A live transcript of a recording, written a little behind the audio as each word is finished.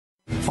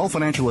All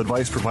financial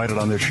advice provided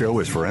on this show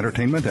is for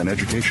entertainment and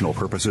educational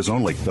purposes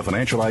only. The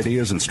financial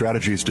ideas and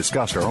strategies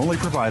discussed are only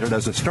provided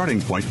as a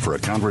starting point for a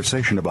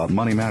conversation about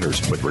money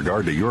matters. With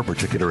regard to your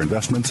particular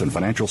investments and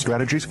financial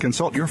strategies,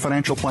 consult your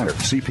financial planner,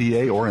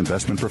 CPA, or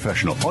investment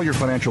professional. All your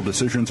financial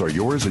decisions are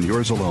yours and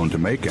yours alone to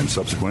make and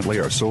subsequently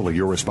are solely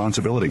your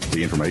responsibility.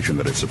 The information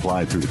that is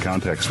supplied through the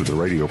context of the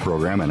radio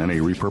program and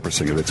any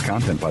repurposing of its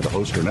content by the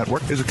host or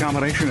network is a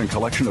combination and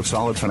collection of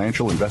solid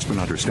financial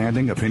investment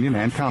understanding, opinion,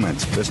 and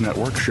comments. This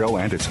network, show,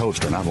 and its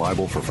host are not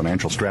liable for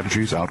financial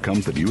strategies,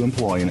 outcomes that you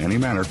employ in any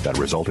manner that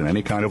result in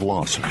any kind of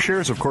loss.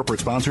 Shares of corporate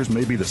sponsors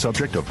may be the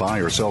subject of buy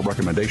or sell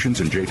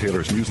recommendations in Jay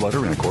Taylor's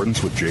newsletter in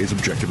accordance with Jay's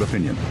objective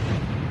opinion.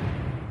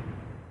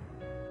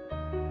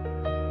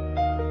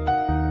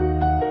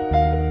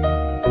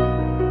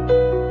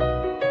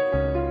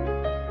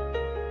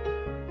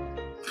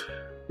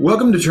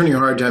 Welcome to Turning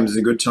Hard Times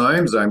into Good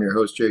Times. I'm your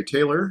host, Jay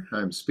Taylor.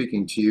 I'm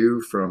speaking to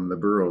you from the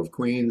borough of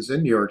Queens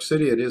in New York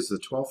City. It is the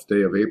 12th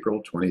day of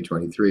April,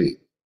 2023.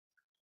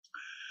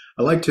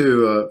 I'd like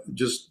to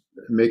just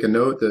make a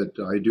note that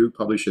I do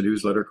publish a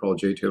newsletter called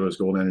Jay Taylor's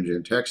Gold, Energy,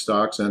 and Tech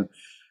Stocks, and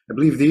I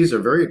believe these are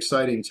very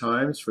exciting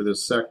times for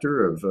this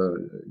sector of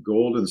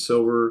gold and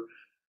silver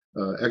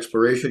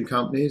exploration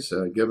companies,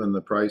 given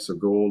the price of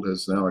gold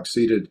has now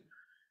exceeded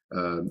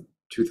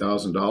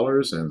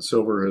 $2,000, and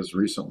silver has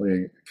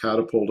recently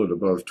catapulted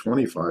above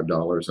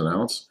 $25 an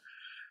ounce.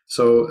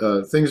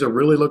 So things are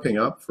really looking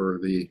up for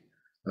the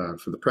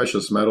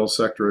precious metal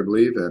sector, I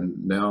believe,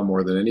 and now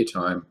more than any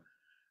time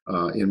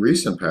in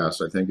recent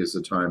past, I think, is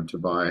the time to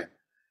buy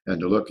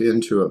and to look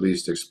into, at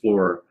least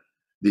explore,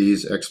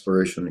 these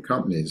exploration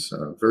companies.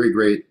 Very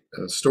great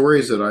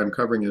stories that I'm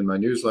covering in my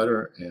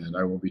newsletter, and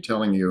I will be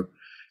telling you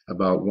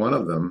about one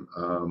of them.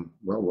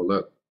 We'll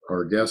let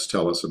our guest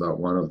tell us about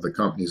one of the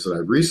companies that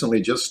I've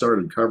recently just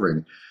started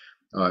covering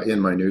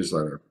in my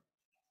newsletter.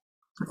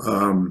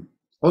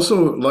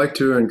 Also like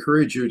to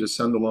encourage you to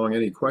send along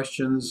any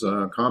questions,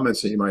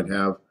 comments that you might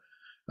have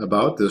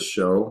about this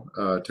show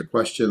to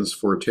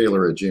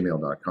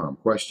questionsfortaylor@gmail.com.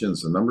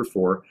 Questions, the number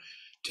 4,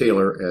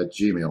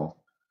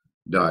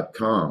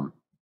 Taylor@gmail.com.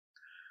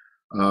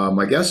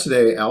 My guests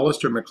today,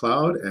 Alasdair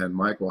Macleod and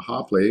Michael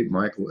Hopley.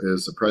 Michael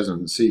is the president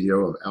and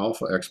CEO of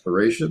Alpha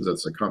Explorations.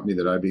 That's a company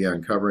that I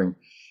began covering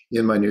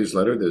in my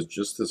newsletter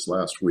just this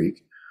last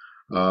week.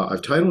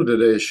 I've titled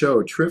today's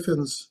show,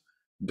 Triffin's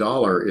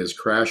Dollar is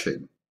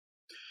Crashing.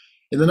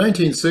 In the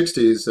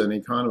 1960s, an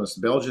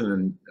economist, Belgian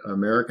and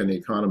American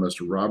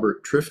economist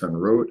Robert Triffin,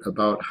 wrote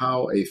about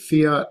how a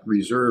fiat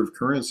reserve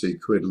currency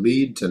could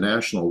lead to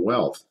national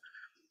wealth.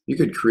 You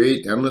could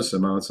create endless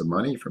amounts of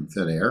money from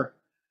thin air,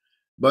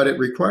 but it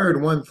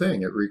required one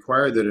thing. It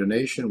required that a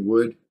nation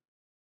would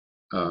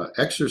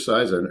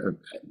exercise and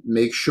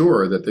make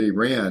sure that they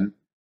ran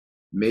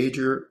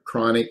major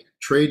chronic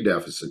trade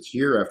deficits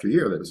year after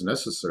year that was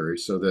necessary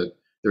so that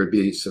there'd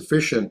be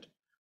sufficient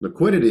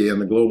liquidity in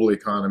the global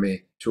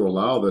economy to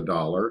allow the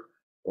dollar,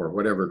 or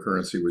whatever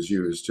currency was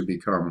used, to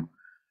become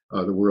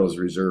the world's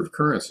reserve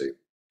currency.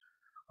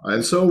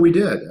 And so we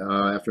did.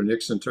 After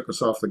Nixon took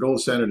us off the gold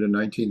standard in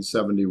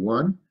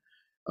 1971,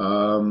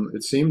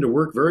 it seemed to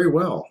work very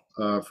well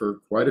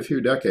for quite a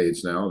few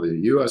decades now. The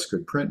U.S.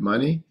 could print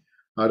money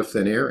out of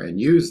thin air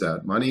and use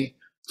that money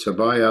to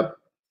buy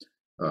up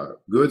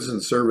goods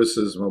and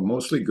services, well,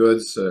 mostly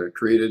goods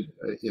created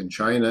in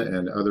China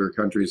and other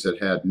countries that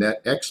had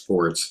net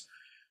exports,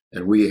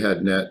 and we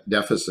had net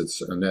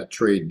deficits, net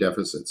trade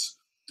deficits.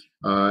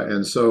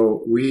 And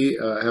so we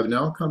have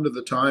now come to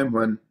the time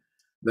when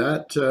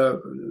that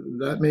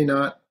may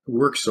not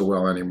work so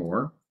well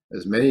anymore,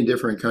 as many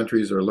different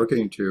countries are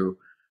looking to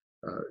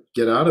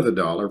get out of the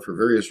dollar for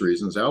various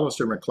reasons.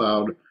 Alasdair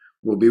Macleod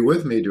will be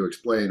with me to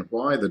explain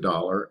why the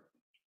dollar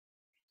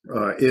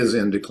is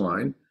in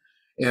decline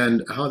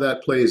and how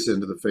that plays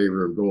into the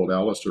favor of gold.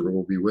 Alasdair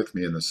will be with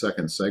me in the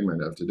second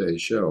segment of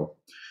today's show.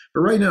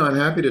 But right now, I'm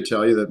happy to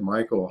tell you that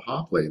Michael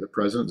Hopley, the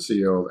president and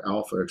CEO of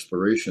Alpha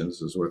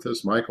Explorations, is with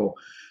us. Michael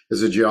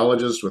is a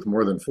geologist with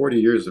more than 40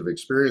 years of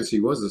experience. He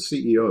was the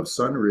CEO of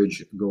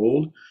Sunridge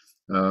Gold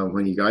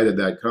when he guided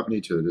that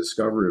company to the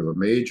discovery of a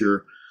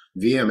major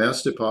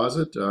VMS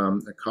deposit,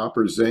 a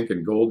copper, zinc,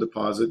 and gold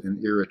deposit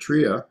in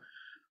Eritrea.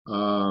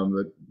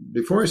 But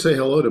before I say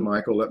hello to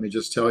Michael, let me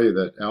just tell you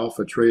that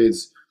Alpha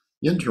trades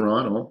in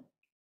Toronto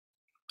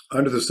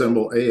under the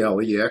symbol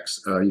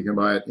ALEX. You can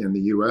buy it in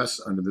the US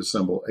under the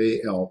symbol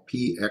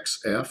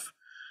ALPXF.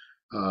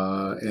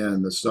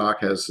 And the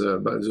stock has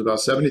about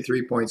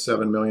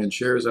 73.7 million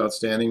shares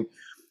outstanding,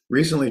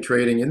 recently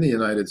trading in the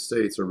United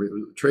States, or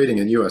trading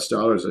in US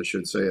dollars, I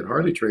should say. It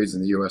hardly trades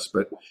in the US,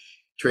 but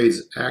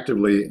trades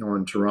actively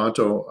on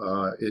Toronto.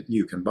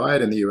 You can buy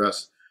it in the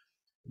US.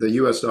 The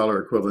US dollar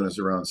equivalent is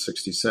around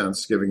 60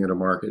 cents, giving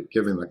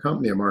the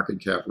company a market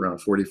cap around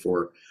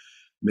 $44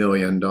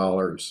 million.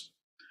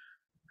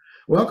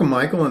 Welcome,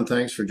 Michael, and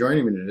thanks for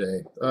joining me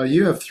today.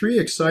 You have 3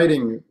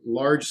 exciting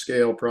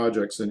large-scale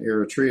projects in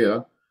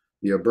Eritrea.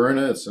 The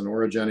Aberna, it's an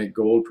orogenic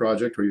gold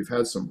project where you've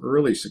had some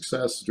early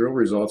success, drill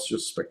results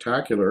just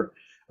spectacular.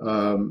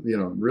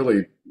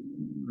 really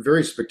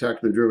very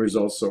spectacular drill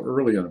results so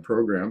early in the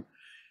program.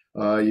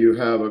 You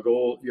have a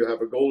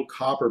gold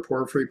copper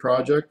porphyry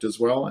project as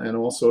well, and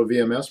also a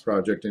VMS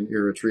project in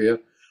Eritrea.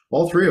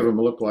 All three of them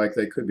look like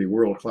they could be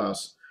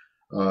world-class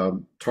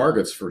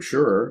targets for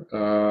sure.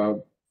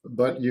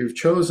 But you've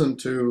chosen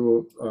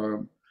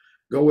to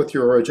go with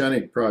your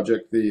orogenic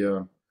project,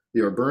 the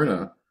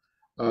Orberna.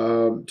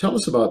 Tell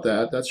us about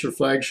that. That's your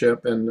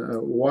flagship, and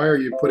why are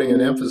you putting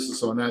an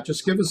emphasis on that?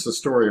 Just give us the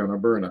story on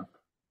Orberna.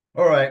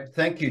 All right,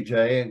 thank you,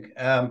 Jay.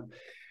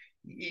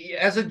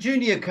 As a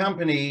junior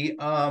company,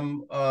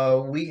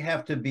 we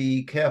have to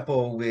be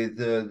careful with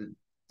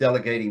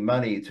delegating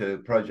money to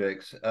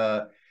projects.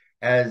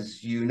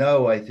 As you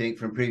know, I think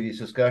from previous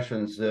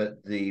discussions,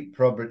 that the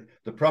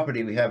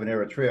property we have in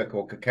Eritrea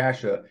called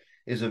Kakasha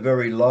is a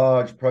very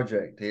large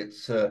project.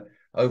 It's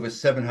over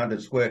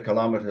 700 square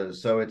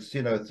kilometers. So it's,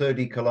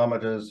 30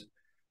 kilometers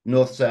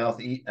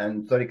north-south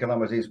and 30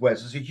 kilometers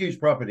east-west. It's a huge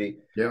property.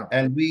 Yeah.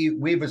 And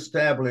we've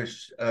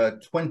established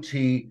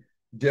 20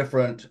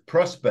 different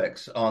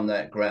prospects on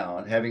that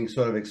ground, having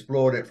sort of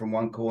explored it from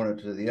one corner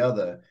to the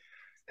other.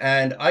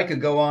 And I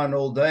could go on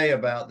all day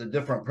about the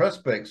different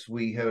prospects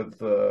we have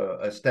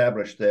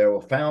established there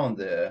or found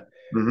there.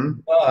 Mm-hmm.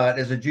 But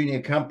as a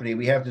junior company,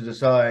 we have to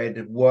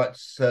decide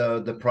what's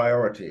the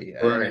priority.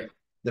 Right. And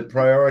the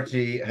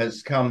priority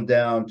has come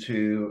down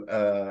to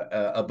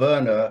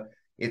Orberna.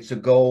 It's a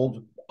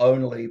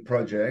gold-only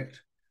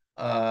project.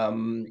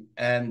 And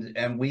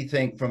we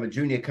think from a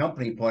junior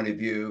company point of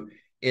view,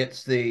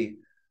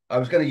 I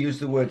was going to use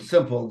the word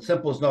simple.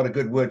 Simple is not a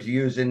good word to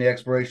use in the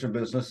exploration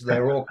business.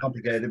 They're all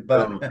complicated,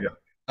 but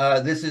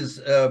this is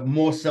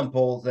more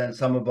simple than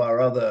some of our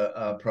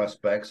other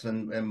prospects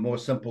and more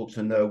simple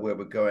to know where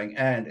we're going.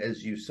 And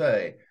as you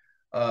say,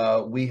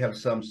 we have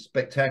some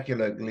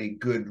spectacularly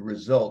good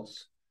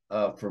results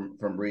from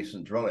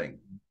recent drilling.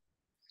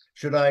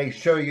 Should I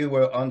show you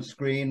on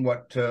screen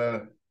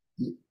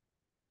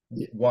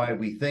why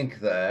we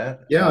think that?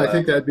 Yeah, I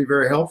think that'd be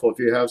very helpful if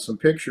you have some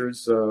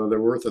pictures. They're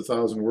worth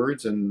 1,000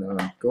 words, and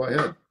go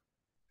ahead.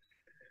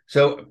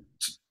 So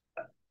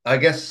I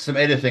guess some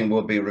editing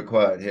will be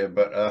required here,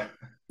 but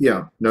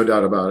yeah, no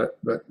doubt about it,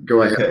 but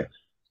go ahead.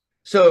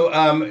 So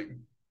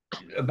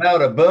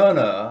about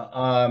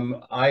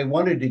Orberna, I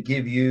wanted to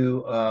give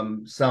you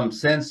some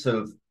sense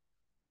of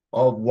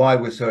why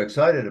we're so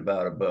excited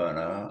about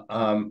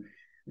Orberna.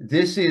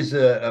 This is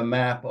a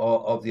map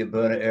of the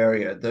Orberna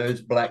area.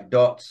 Those black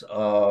dots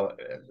are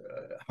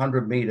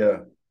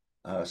 100-meter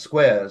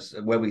squares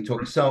where we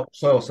took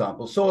soil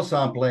samples. Soil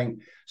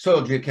sampling,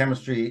 soil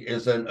geochemistry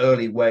is an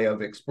early way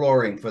of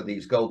exploring for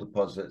these gold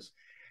deposits.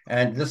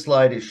 And this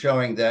slide is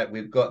showing that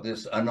we've got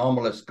this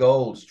anomalous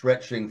gold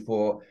stretching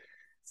for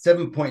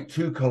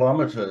 7.2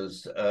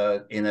 kilometers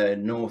in a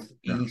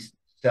northeast,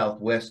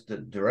 southwest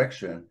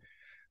direction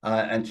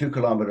and 2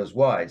 kilometers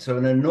wide. So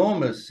an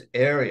enormous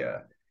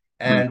area.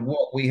 And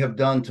what we have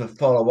done to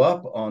follow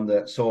up on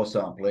that soil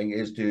sampling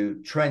is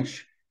do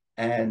trench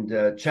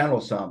and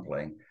channel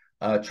sampling.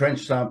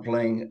 Trench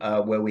sampling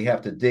where we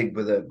have to dig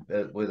with a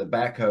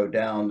backhoe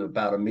down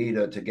about 1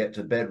 meter to get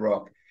to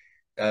bedrock.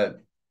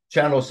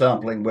 Channel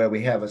sampling where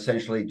we have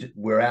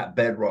we're at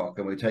bedrock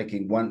and we're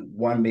taking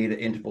one meter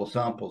interval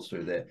samples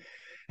through there.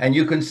 And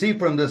you can see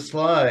from this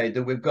slide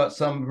that we've got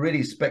some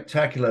really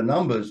spectacular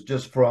numbers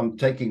just from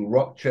taking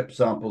rock chip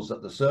samples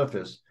at the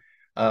surface.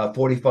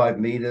 45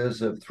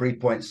 meters of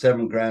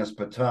 3.7 grams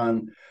per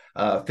ton,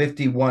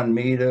 51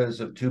 meters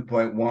of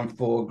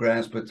 2.14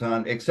 grams per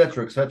ton, et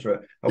cetera, et cetera.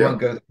 I won't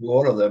go through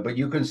all of them, but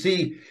you can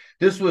see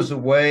this was a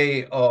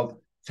way of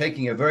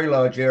taking a very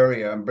large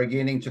area and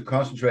beginning to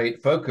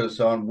focus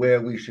on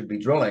where we should be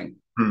drilling.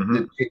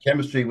 The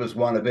chemistry was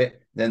one of it.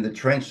 Then the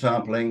trench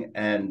sampling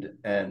and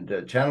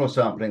channel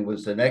sampling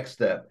was the next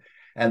step.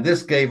 And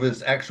this gave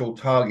us actual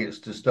targets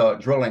to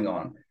start drilling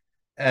on.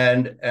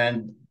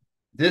 And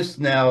this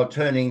now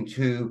turning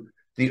to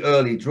the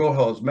early drill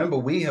holes. Remember,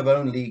 we have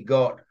only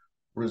got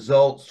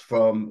results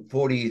from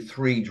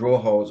 43 drill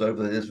holes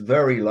over this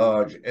very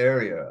large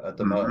area at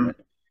the moment.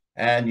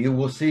 And you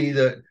will see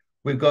that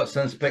we've got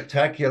some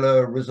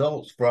spectacular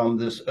results from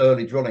this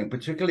early drilling,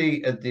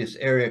 particularly at this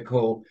area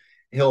called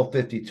Hill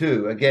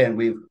 52. Again,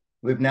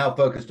 we've now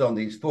focused on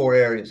these 4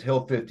 areas,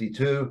 Hill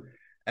 52,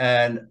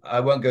 and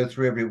I won't go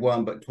through every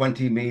one, but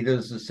 20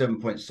 meters of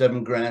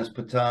 7.7 grams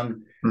per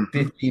ton,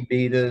 50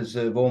 meters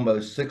of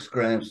almost 6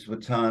 grams per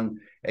ton,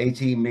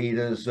 18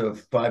 meters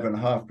of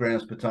 5.5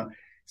 grams per ton.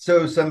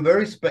 So some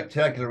very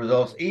spectacular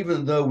results,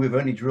 even though we've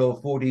only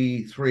drilled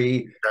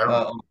 43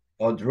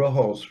 on drill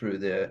holes through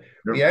there.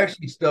 We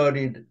actually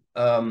started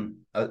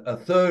a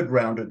third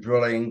round of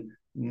drilling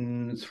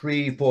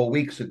 3-4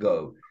 weeks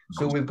ago.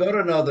 So we've got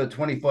another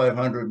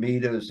 2,500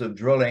 meters of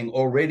drilling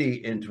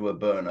already into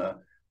Orberna,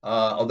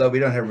 although we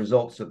don't have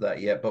results of that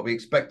yet, but we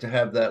expect to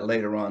have that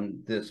later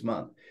on this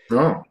month.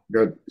 Oh,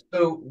 good.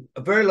 So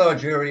a very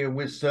large area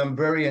with some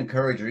very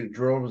encouraging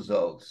drill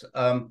results.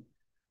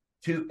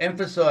 To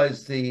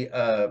emphasize the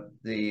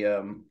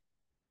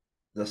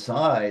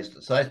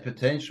size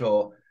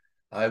potential,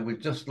 I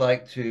would just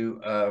like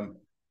to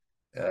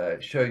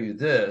show you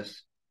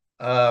this.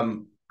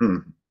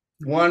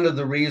 One of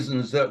the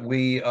reasons that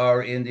we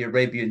are in the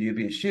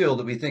Arabian-Nubian Shield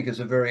that we think is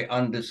a very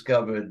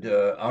undiscovered,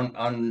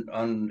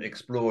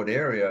 unexplored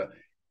area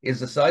is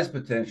the size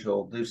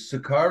potential. The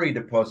Sukari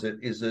deposit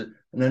is an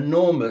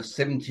enormous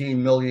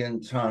 17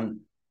 million ton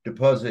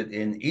deposit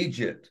in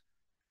Egypt,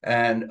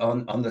 and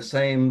on the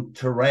same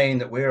terrain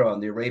that we're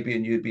on, the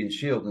Arabian-Nubian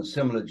Shield, and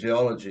similar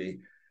geology.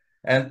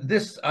 And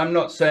this, I'm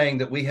not saying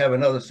that we have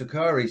another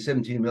Sukari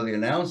 17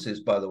 million ounces,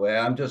 by the way.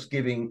 I'm just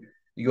giving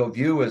your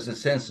viewers a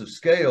sense of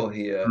scale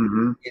here.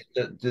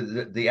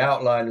 The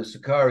outline of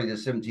Sukari, the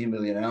 17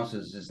 million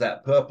ounces, is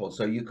that purple.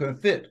 So you can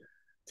fit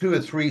 2 or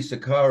 3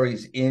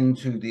 Sukaris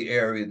into the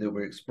area that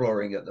we're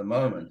exploring at the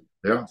moment.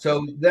 Yeah.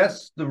 So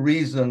that's the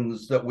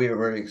reasons that we're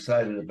very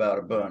excited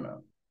about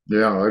Aberna.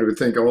 Yeah, I would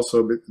think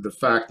also the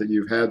fact that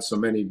you've had so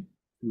many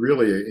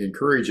really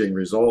encouraging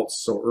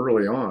results so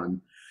early on.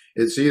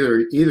 It's either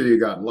you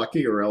got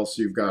lucky or else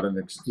you've got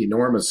an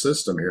enormous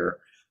system here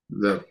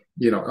that,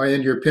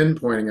 and you're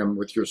pinpointing them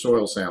with your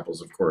soil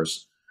samples, of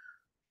course.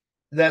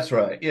 That's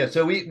right. Yeah.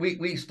 So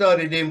we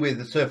started in with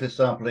the surface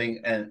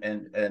sampling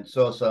and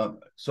soil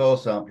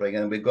sampling,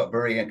 and we've got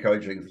very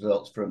encouraging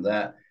results from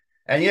that.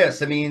 And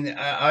yes, I mean,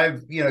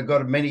 I've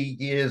got many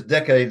years,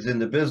 decades in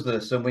the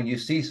business, and when you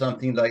see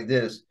something like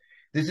this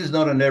is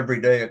not an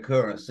everyday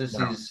occurrence. This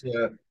is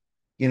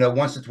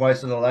once or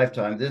twice in a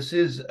lifetime.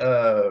 These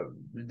are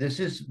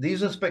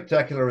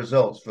spectacular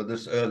results for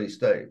this early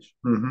stage.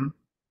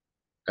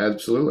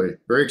 Absolutely,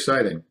 very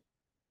exciting.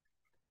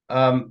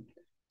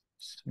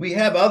 We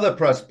have other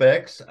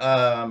prospects.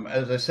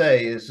 As I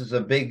say, this is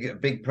a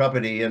big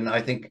property, and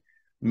I think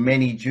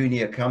many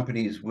junior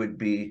companies would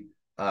be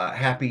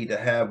happy to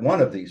have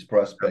one of these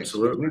prospects.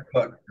 Absolutely. We've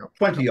got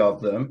 20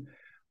 of them.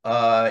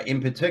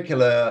 In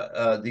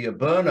particular, the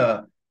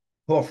Aberna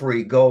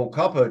porphyry gold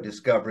copper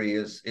discovery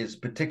is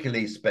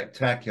particularly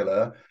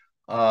spectacular.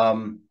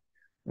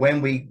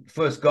 When we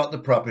first got the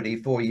property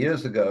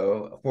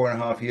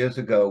 4.5 years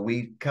ago,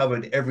 we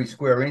covered every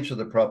square inch of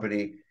the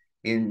property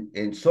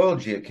in soil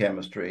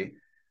geochemistry.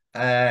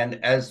 And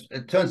as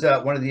it turns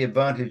out, one of the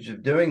advantages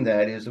of doing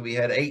that is that we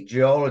had 8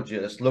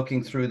 geologists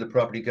looking through the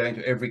property, going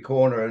to every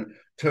corner and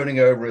turning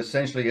over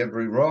essentially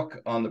every rock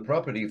on the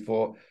property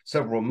for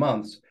several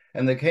months.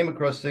 And they came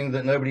across things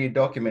that nobody had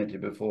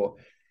documented before.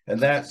 And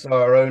that's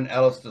our own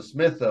Alasdair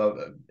Smith,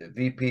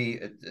 VP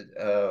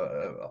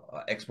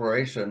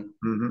exploration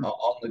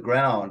on the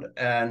ground.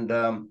 And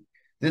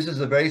this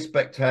is a very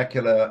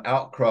spectacular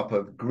outcrop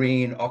of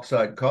green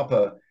oxide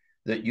copper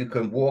that you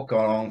can walk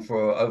along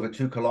for over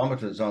 2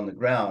 kilometers on the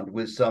ground,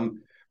 with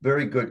some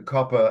very good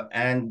copper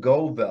and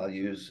gold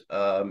values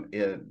along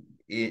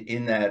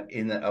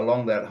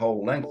that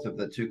whole length of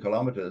the 2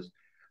 kilometers.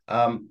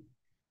 And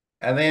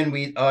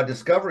then our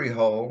discovery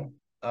hole,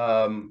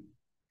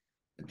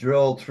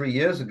 drilled 3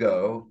 years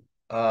ago,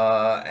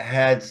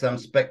 had some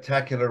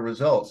spectacular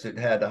results. It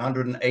had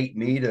 108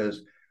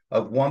 meters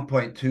of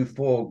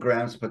 1.24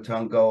 grams per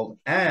ton gold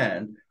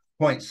and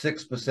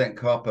 0.6%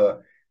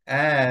 copper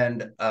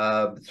and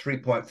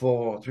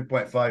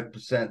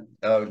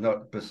 3.5%,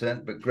 not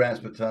percent, but grams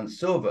per ton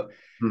silver,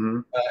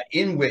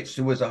 in which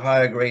there was a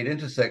higher grade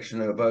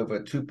intersection of over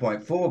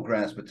 2.4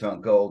 grams per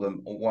ton gold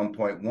and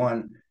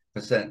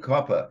 1.1%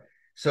 copper.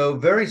 So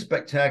very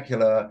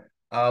spectacular.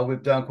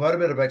 We've done quite a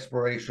bit of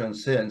exploration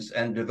since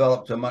and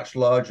developed a much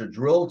larger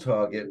drill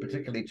target,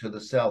 particularly to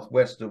the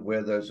southwest of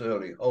where those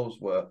early holes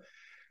were.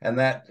 And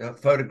that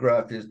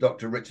photograph is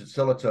Dr. Richard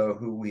Silito,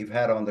 who we've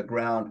had on the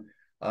ground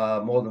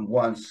more than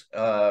once.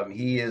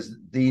 He is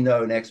the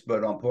known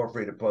expert on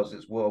porphyry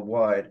deposits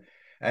worldwide,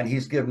 and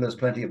he's given us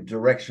plenty of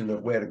direction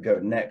of where to go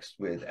next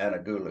with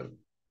Anagulu.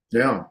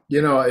 Yeah,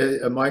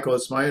 Michael,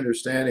 it's my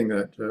understanding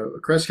that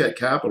Crescat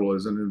Capital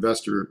is an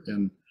investor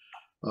in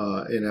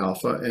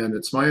Alpha, and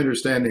it's my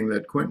understanding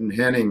that Quentin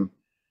Henning,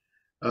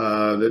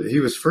 that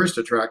he was first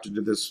attracted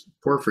to this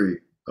porphyry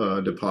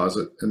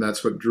deposit, and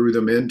that's what drew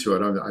them into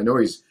it. I know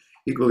he's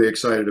equally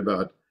excited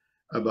about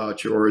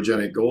your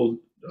orogenic gold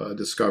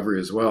discovery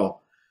as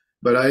well.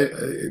 But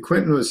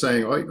Quentin was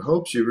saying, he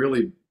hopes you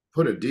really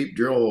put a deep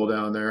drill hole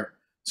down there,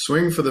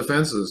 swing for the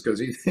fences, because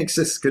he thinks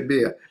this could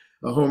be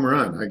a home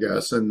run, I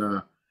guess. And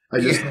I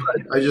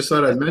just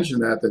thought I'd mention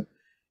that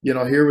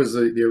here was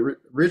the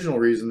original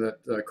reason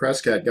that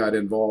Crescat got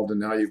involved, and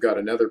now you've got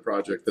another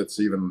project that's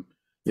even,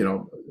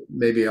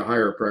 maybe a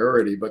higher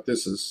priority. But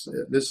this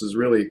is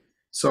really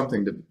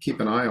something to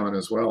keep an eye on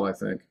as well, I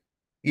think.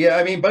 Yeah,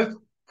 I mean, both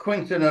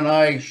Quentin and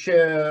I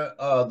share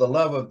the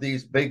love of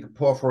these big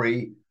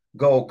porphyry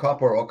gold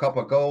copper or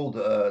copper gold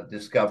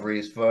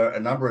discoveries for a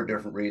number of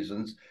different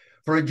reasons.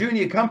 For a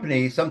junior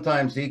company,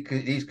 sometimes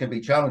these can be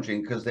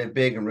challenging because they're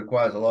big and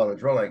requires a lot of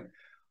drilling.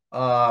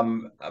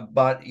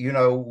 But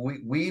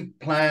we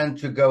plan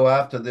to go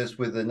after this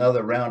with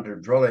another round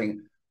of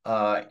drilling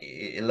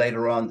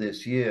later on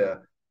this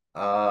year,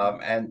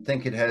 and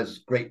think it has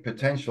great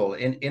potential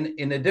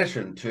in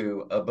addition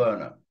to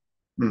Aberna.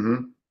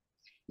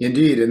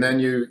 Indeed, and then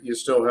you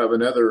still have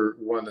another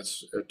one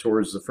that's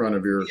towards the front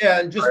of your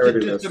Yeah, just to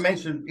priority just to list.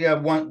 mention, yeah,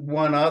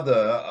 one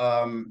other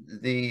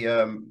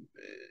the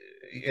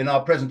in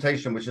our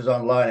presentation, which is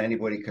online,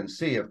 anybody can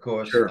see, of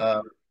course. Sure.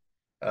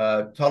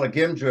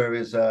 Tolagimdra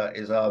is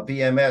our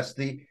VMS.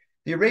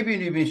 The Arabian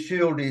Nubian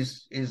Shield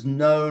is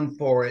known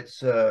for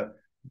its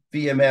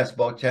VMS,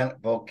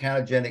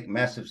 volcanogenic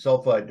massive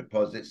sulfide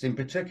deposits. In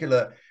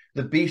particular,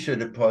 the Bisha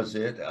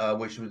deposit,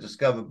 which was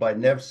discovered by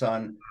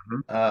Nevsun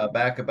Mhm.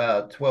 back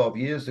about 12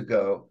 years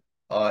ago,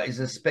 is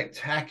a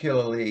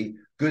spectacularly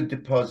good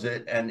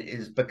deposit and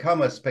is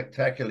become a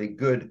spectacularly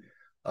good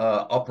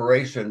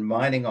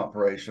mining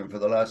operation for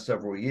the last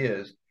several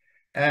years.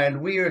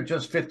 And we are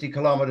just 50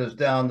 kilometers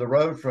down the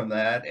road from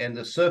that, and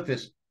the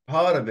surface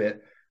part of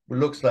it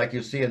looks like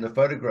you see in the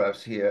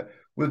photographs here.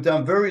 We've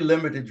done very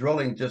limited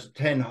drilling, just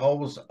 10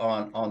 holes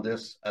on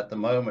this at the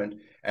moment,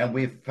 and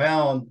we've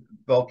found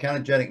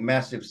volcanogenic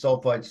massive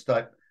sulfide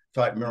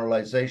type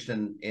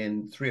mineralization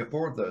in 3 or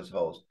 4 of those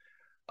holes.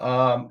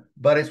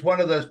 But it's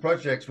one of those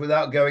projects,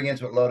 without going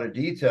into a lot of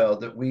detail,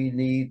 that we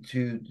need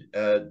to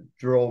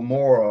drill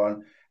more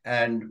on.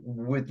 And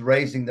with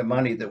raising the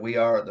money that we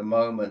are at the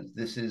moment,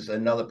 this is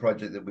another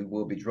project that we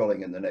will be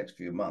drilling in the next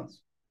few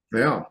months.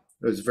 Yeah,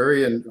 it's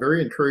very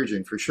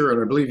encouraging for sure.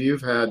 And I believe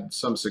you've had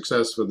some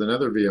success with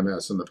another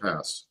VMS in the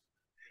past.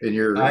 In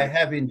your I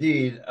have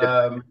indeed.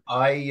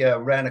 I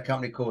ran a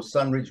company called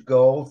Sunridge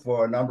Gold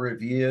for a number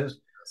of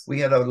years. We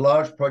had a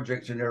large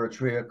project in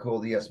Eritrea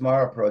called the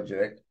Asmara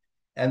project.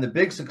 And the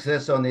big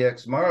success on the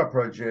Asmara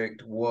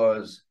project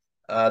was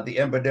the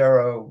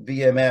Embadero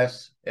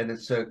VMS, and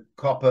it's a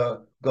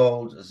copper,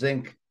 gold,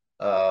 zinc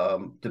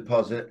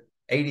deposit,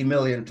 80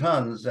 million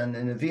tons. And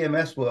in the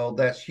VMS world,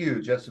 that's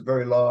huge. That's a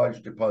very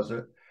large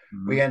deposit.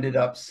 We Mhm. ended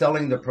up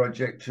selling the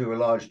project to a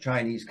large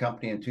Chinese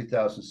company in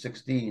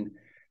 2016,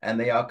 and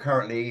they are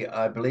currently,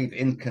 I believe,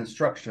 in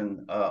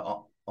construction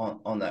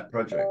on that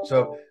project.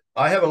 So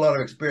I have a lot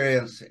of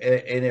experience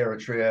in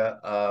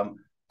Eritrea,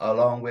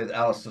 along with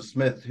Alasdair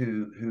Smith,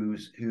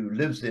 who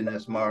lives in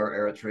Asmara,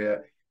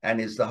 Eritrea, and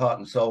is the heart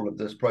and soul of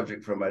this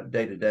project from a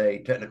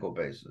day-to-day technical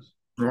basis.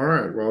 All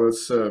right. Well,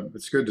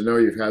 it's good to know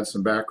you've had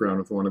some background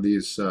with one of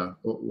these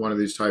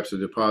types of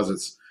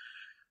deposits.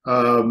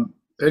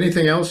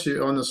 Anything else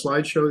on the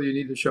slideshow that you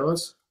need to show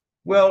us?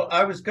 Well,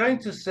 I was going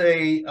to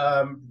say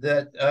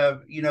that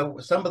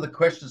some of the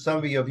questions, some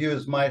of your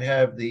viewers might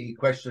have the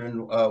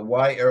question,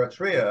 why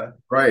Eritrea?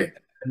 Right.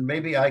 And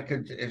maybe I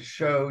could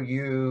show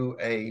you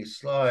a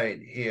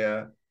slide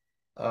here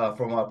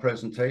from our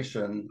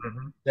presentation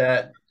Mhm.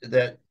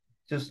 that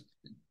just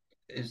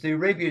is the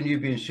Arabian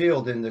Nubian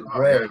Shield in the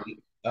Oh, yeah.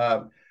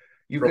 gray.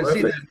 You can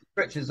see that Prolific. it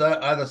stretches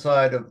either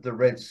side of the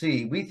Red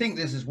Sea. We think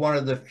this is one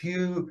of the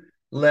few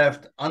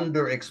left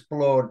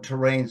underexplored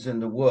terrains in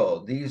the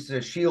world. These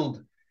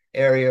shield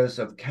areas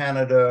of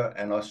Canada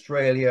and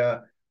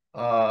Australia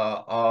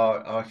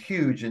are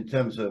huge in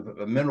terms of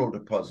mineral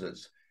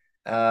deposits.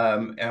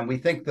 And we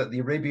think that the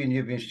Arabian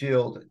Nubian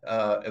Shield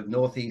of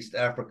Northeast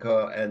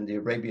Africa and the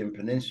Arabian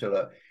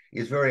Peninsula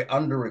is very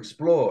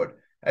underexplored.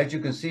 As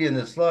you can see in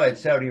the slide,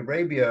 Saudi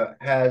Arabia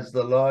has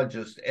the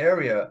largest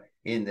area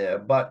in there,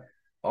 but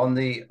on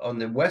the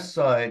west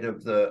side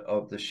of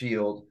the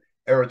shield,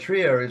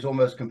 Eritrea is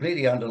almost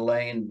completely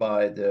underlain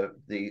by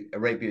the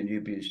Arabian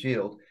Nubian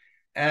Shield.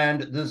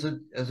 And there's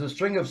a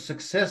string of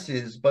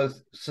successes,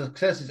 both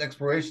successes,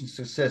 exploration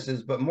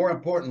successes, but more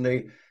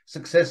importantly,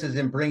 successes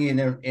in bringing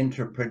them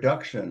into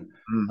production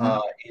Hmm.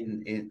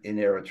 in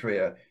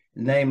Eritrea,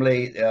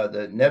 namely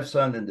the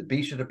Nevsun and the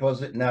Bisha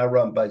deposit, now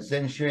run by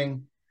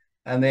Zenshing.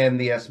 And then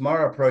the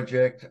Asmara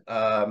project,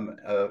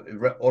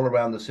 all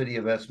around the city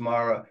of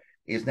Asmara,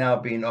 is now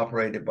being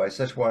operated by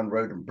Szechuan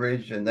Road and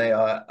Bridge, and they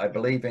are, I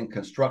believe, in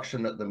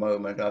construction at the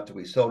moment after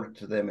we sold it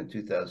to them in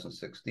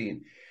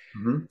 2016.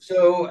 Hmm.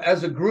 So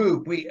as a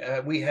group,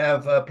 we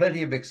have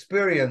plenty of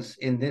experience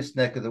in this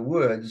neck of the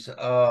woods.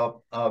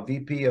 Our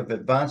VP of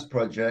Advanced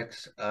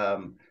Projects,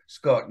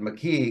 Scott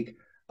McKeague,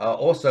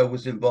 also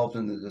was involved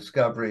in the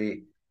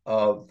discovery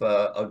of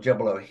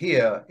Jebel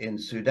Ohir in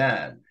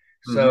Sudan.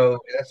 Hmm. So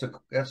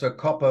that's a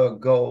copper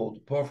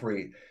gold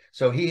porphyry.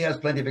 So he has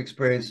plenty of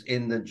experience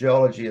in the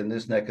geology in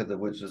this neck of the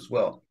woods as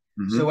well.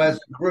 So Hmm. as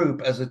a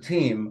group, as a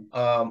team,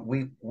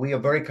 we are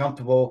very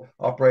comfortable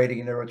operating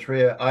in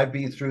Eritrea. I've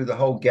been through the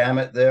whole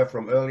gamut there,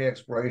 from early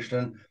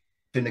exploration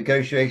to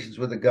negotiations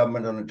with the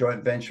government on a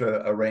joint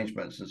venture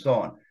arrangements and so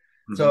on.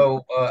 Hmm.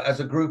 So as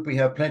a group, we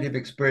have plenty of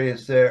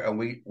experience there, and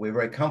we're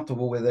very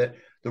comfortable with it.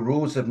 The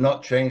rules have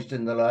not changed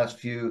in the last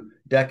few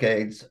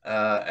decades,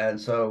 and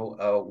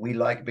so we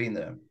like being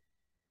there.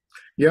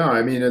 Yeah,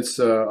 I mean, it's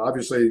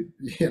obviously,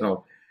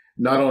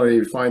 not only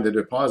you find the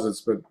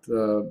deposits, but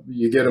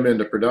you get them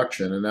into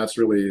production, and that's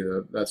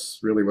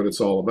really what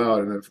it's all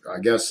about. And I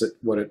guess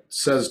what it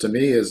says to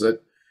me is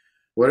that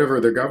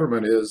whatever the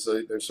government is,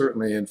 they're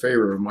certainly in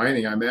favor of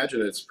mining. I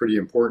imagine it's pretty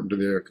important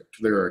to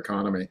their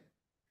economy.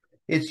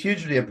 It's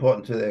hugely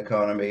important to the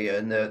economy,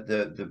 and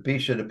the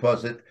Bisha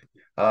deposit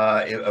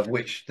of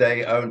which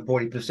they own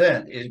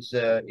 40%,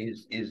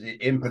 is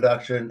in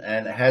production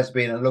and has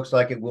been, and looks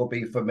like it will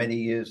be for many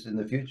years in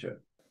the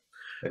future.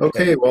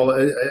 Okay, well,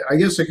 I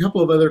guess a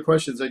couple of other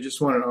questions I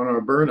just wanted on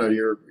Alberta,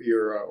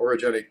 your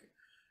orogenic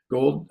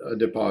gold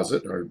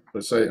deposit, or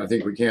let's say, I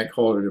think we can't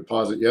call it a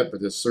deposit yet,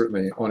 but it's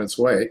certainly on its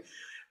way.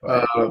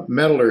 Right.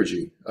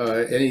 Metallurgy,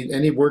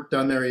 any work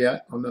done there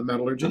yet on the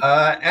metallurgy?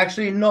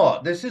 Actually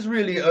not. This is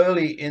really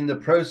early in the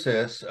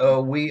process.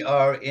 We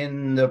are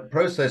in the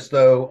process,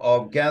 though,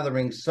 of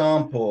gathering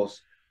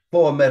samples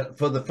for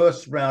the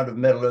first round of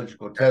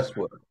metallurgical test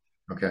work.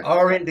 Okay.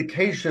 Our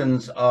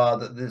indications are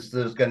that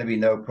there's going to be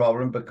no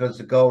problem because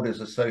the gold is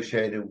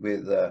associated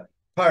with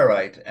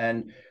pyrite,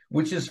 and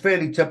which is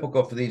fairly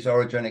typical for these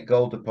orogenic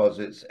gold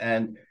deposits.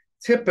 And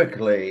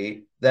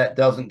typically, that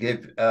doesn't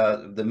give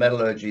the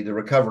metallurgy, the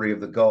recovery of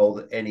the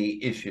gold,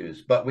 any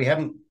issues. But we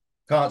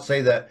can't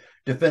say that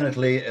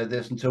definitively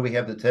this until we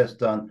have the test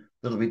done.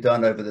 That'll be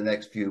done over the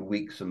next few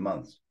weeks and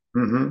months.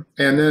 Mm-hmm.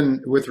 And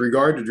then, with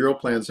regard to drill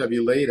plans, have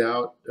you laid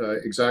out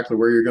exactly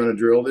where you're going to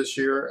drill this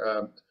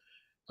year?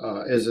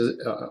 Is it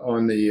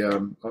on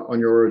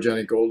your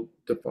orogenic gold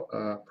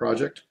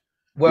project?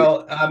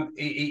 Well,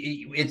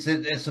 it's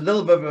a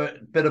little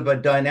bit of a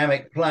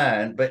dynamic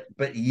plan,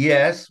 but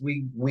yes,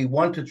 we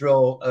want to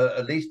drill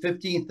at least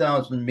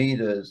 15,000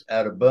 meters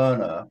out of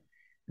Burner.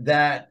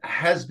 That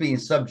has been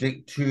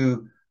subject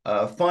to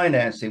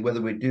financing,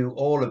 whether we do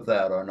all of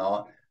that or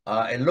not.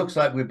 It looks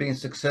like we've been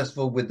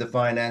successful with the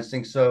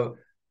financing, so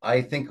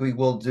I think we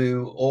will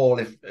do all,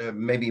 if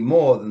maybe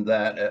more than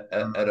that,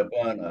 at a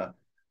Burner.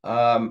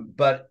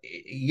 But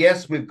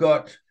yes, we've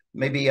got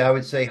maybe, I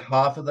would say,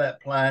 half of that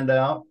planned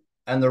out,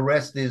 and the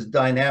rest is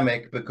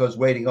dynamic because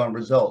waiting on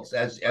results.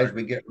 As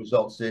we get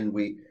results in,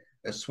 we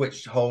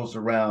switch holes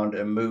around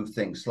and move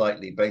things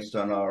slightly based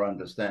on our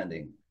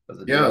understanding of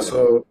the Yeah, geology.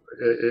 so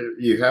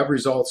you have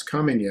results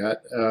coming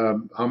yet.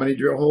 How many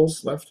drill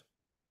holes left?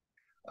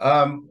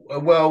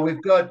 Well,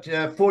 we've got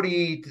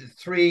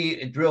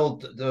 43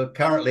 drilled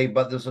currently,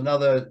 but there's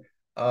another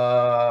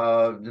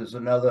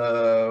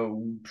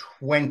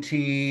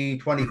 20,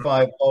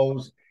 25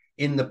 holes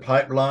in the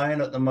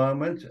pipeline at the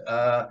moment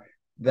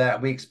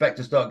that we expect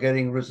to start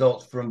getting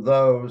results from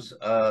those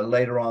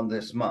later on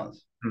this month.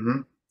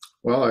 Mm-hmm.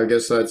 Well, I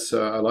guess that's,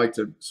 I like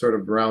to sort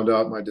of round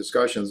out my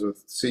discussions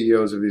with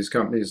CEOs of these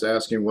companies,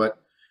 asking what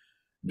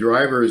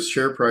drivers,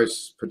 share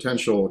price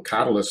potential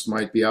catalysts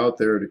might be out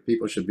there that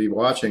people should be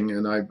watching.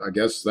 And I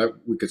guess that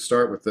we could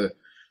start with the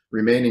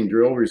remaining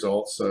drill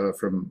results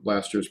from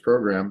last year's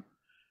program.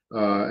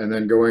 And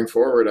then going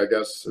forward, I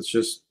guess it's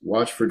just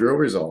watch for drill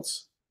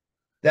results.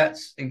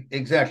 That's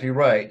exactly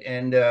right.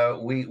 And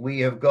we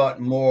have got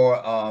more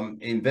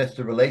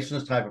investor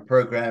relations type of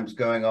programs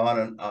going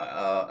on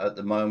at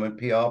the moment,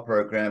 PR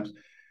programs,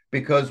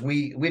 because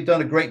we've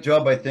done a great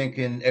job, I think,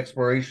 in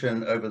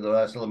exploration over the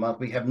last little month.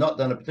 We have not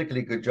done a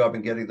particularly good job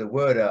in getting the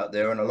word out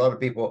there. And a lot of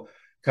people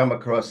come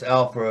across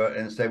Alpha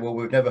and say, well,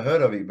 we've never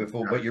heard of you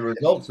before, but your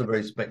results are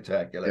very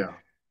spectacular. Yeah.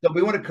 So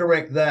we want to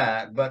correct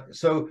that. But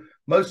so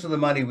most of the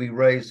money we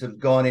raise have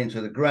gone into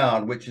the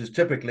ground, which is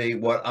typically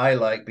what I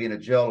like, being a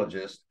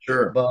geologist.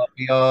 Sure. But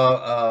we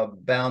are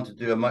bound to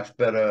do a much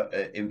better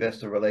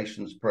investor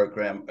relations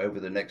program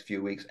over the next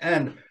few weeks.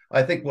 And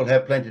I think we'll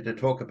have plenty to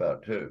talk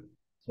about too.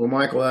 Well,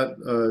 Michael,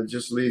 that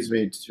just leads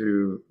me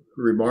to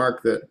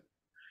remark that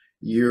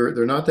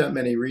there are not that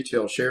many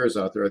retail shares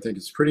out there. I think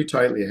it's pretty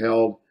tightly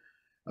held.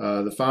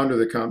 The founder of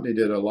the company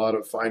did a lot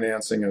of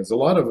financing, and there's a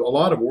lot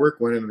of work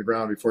went into the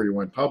ground before you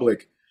went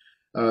public.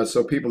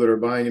 So people that are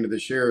buying into the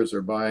shares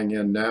are buying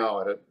in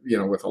now at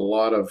with a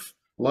lot of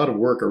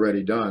work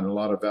already done, a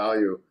lot of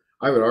value.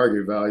 I would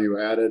argue value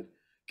added,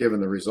 given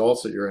the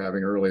results that you're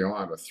having early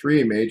on with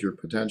 3 major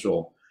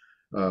potential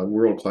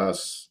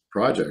world-class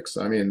projects.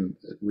 I mean,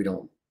 we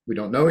don't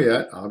know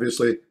yet,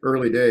 obviously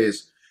early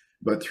days,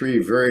 but 3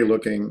 very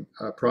looking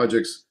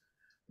projects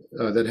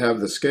that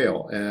have the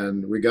scale,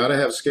 and we got to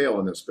have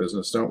scale in this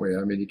business, don't we?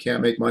 I mean, you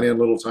can't make money on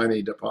little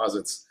tiny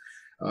deposits.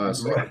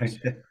 Right.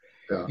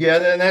 Yeah.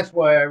 Yeah, and that's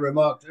why I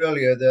remarked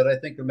earlier that I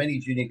think many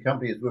junior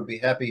companies would be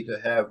happy to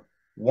have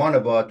one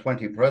of our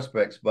 20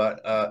 prospects,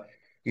 but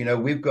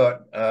we've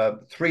got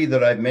 3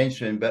 that I've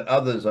mentioned, but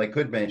others I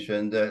could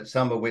mention,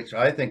 some of which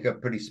I think are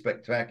pretty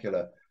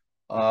spectacular.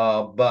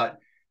 But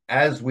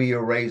as we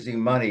are raising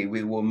money,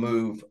 we will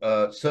move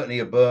certainly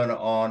a burn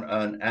on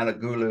an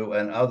Anagulu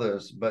and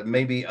others, but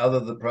maybe other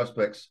of the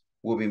prospects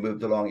will be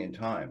moved along in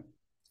time.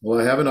 Well,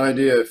 I have an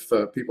idea. If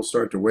people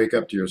start to wake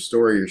up to your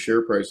story, your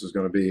share price is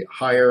going to be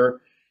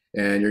higher,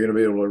 and you're going to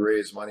be able to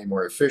raise money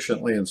more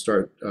efficiently and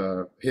start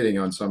hitting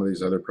on some of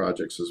these other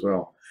projects as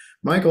well.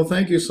 Michael,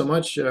 thank you so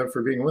much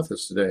for being with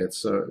us today.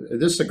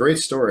 This is a great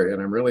story,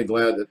 and I'm really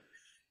glad that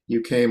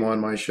you came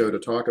on my show to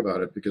talk about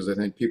it, because I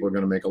think people are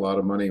going to make a lot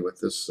of money with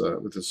this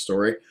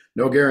story.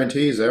 No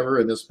guarantees ever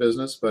in this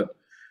business, but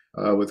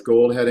with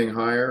gold heading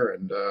higher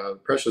and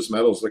precious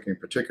metals looking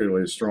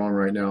particularly strong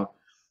right now,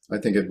 I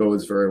think it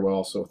bodes very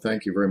well. So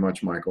thank you very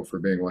much, Michael, for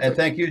being with us. And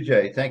thank you,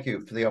 Jay. Thank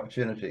you for the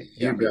opportunity.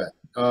 You bet.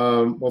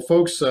 Well,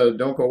 folks,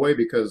 don't go away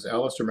because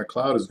Alasdair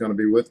Macleod is going to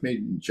be with me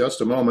in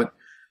just a moment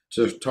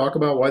to talk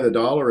about why the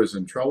dollar is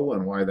in trouble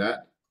and why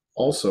that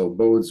also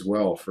bodes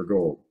well for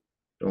gold.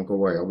 Don't go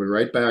away. I'll be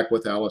right back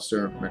with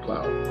Alasdair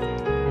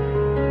Macleod.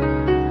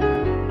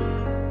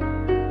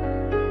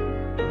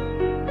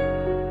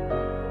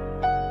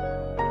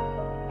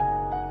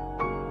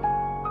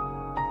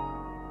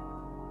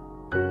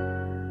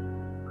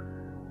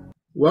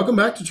 Welcome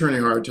back to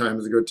Turning Hard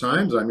Times into Good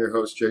Times. I'm your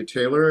host, Jay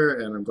Taylor,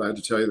 and I'm glad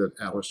to tell you that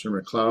Alasdair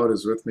Macleod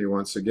is with me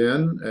once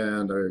again.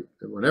 And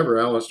whenever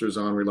Alasdair's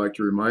on, we'd like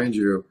to remind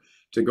you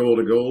to go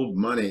to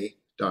goldmoney.com,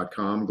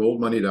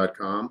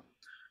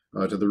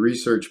 to the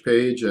research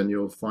page, and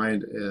you'll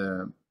find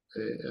an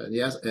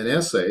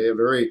essay, a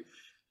very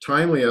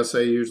timely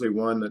essay, usually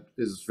one that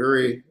is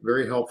very,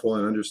 very helpful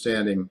in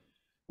understanding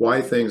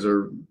why things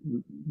are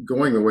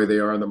going the way they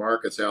are in the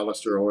markets.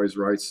 Alasdair always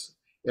writes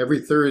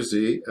every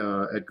Thursday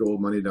at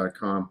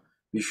goldmoney.com.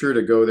 Be sure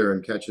to go there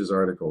and catch his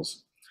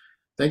articles.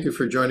 Thank you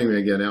for joining me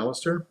again,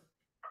 Alasdair.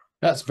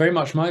 That's very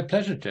much my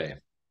pleasure, Jay.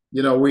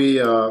 You know, we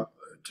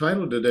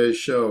titled today's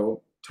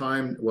show,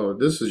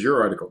 this is your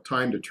article,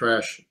 Time to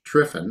Trash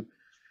Triffin.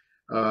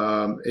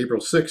 April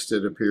 6th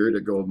it appeared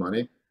at Gold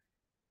Money.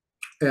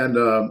 And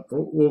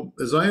well,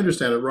 as I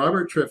understand it,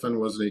 Robert Triffin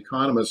was an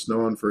economist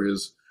known for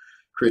his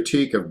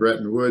critique of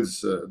Bretton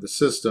Woods, the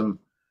system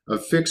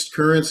of fixed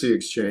currency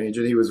exchange,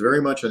 and he was very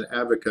much an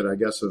advocate, I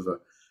guess, of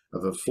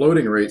a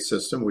floating rate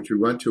system, which we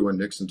went to when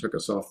Nixon took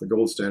us off the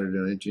gold standard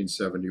in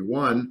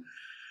 1971.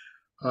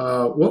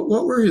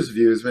 What were his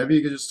views? Maybe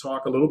you could just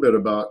talk a little bit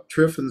about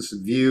Triffin's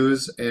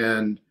views,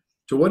 and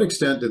to what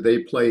extent did they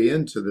play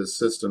into this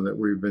system that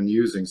we've been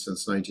using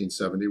since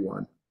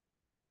 1971?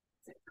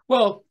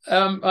 Well,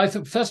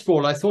 first of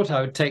all, I thought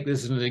I would take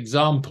this as an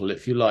example,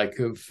 if you like,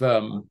 of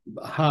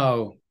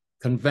how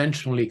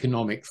conventional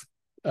economic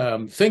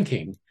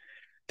thinking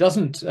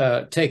doesn't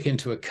take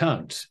into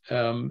account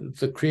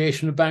the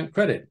creation of bank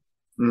credit.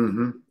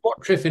 Mm-hmm.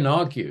 What Triffin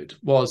argued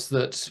was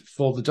that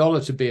for the dollar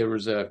to be a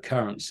reserve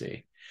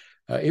currency,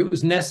 it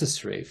was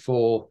necessary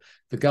for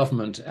the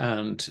government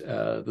and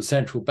the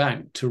central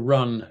bank to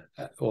run,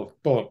 or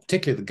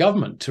particularly the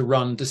government, to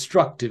run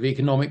destructive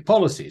economic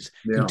policies,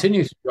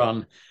 continue to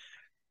run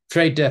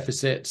trade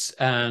deficits,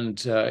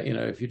 and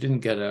if you didn't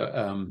get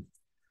a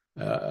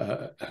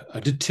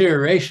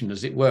deterioration,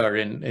 as it were,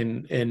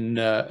 in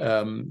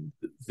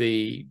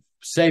the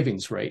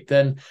savings rate,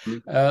 then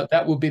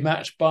that would be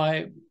matched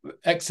by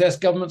excess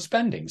government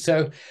spending.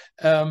 So,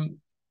 and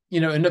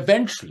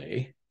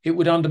eventually it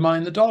would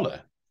undermine the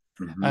dollar.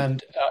 Mm-hmm.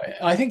 And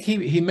I think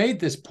he made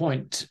this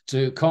point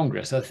to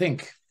Congress. I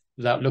think,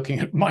 without looking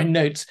at my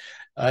notes,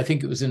 I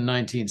think it was in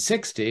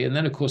 1960. And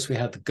then, of course, we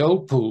had the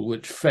gold pool,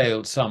 which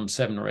failed some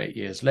 7 or 8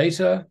 years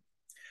later.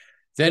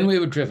 Then we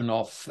were driven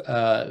off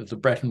the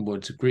Bretton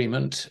Woods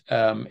Agreement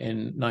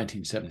in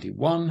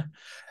 1971.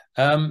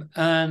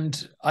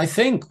 And I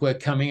think we're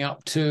coming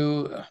up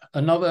to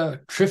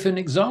another Triffin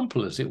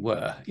example, as it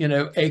were,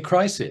 a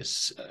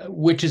crisis,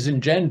 which is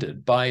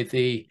engendered by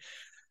the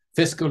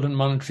fiscal and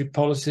monetary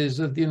policies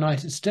of the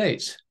United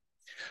States.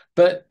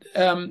 But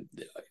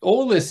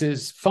all this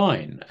is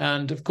fine.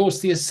 And of course,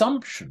 the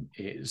assumption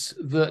is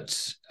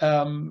that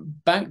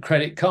bank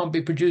credit can't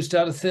be produced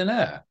out of thin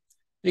air.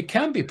 It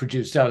can be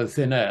produced out of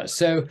thin air.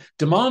 So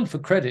demand for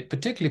credit,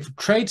 particularly for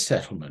trade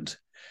settlement,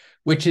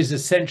 which is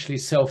essentially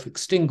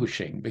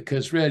self-extinguishing,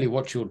 because really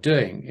what you're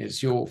doing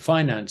is you're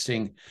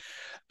financing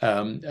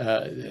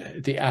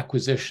the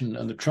acquisition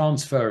and the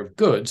transfer of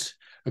goods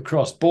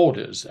across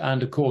borders.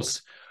 And of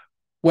course,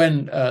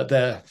 when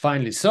they're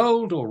finally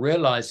sold or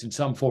realized in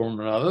some form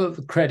or another,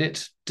 the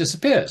credit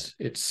disappears.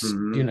 It's,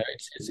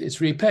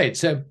 it's repaid.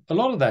 So a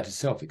lot of that is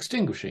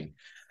self-extinguishing.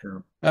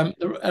 Yeah.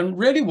 And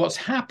really what's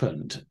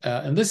happened,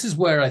 and this is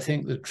where I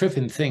think the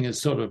Triffin thing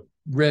has sort of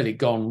really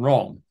gone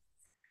wrong,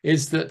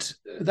 is that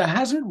there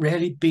hasn't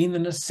really been the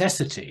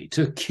necessity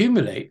to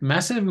accumulate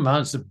massive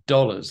amounts of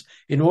dollars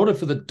in order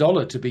for the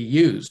dollar to be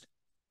used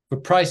for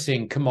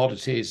pricing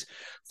commodities,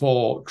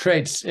 for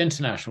trades,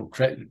 international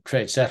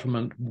trade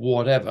settlement,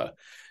 whatever,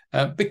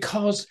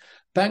 because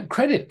bank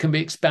credit can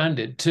be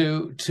expanded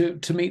to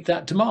meet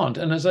that demand.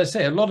 And as I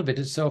say, a lot of it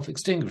is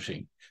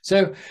self-extinguishing.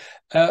 So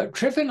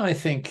Triffin, I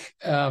think,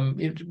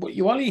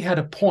 while he had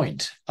a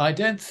point, I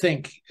don't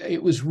think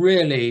it was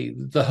really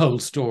the whole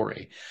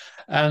story.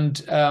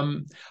 And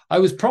I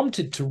was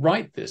prompted to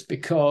write this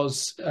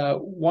because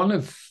one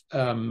of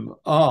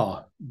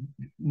our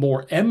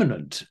more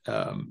eminent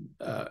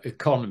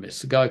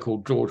economists, a guy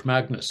called George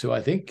Magnus, who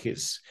I think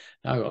is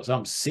now got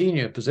some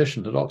senior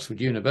position at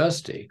Oxford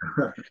University,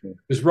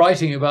 was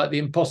writing about the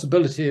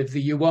impossibility of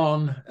the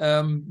yuan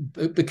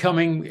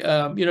becoming,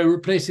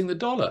 replacing the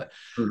dollar.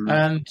 Mm-hmm.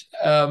 And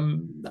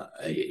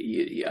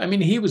I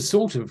mean, he was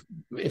sort of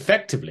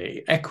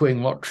effectively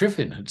echoing what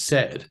Triffin had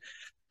said.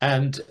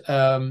 And,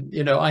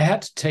 I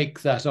had to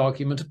take that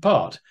argument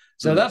apart.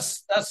 So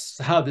that's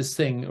how this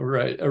thing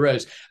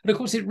arose. But of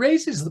course, it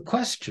raises the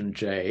question,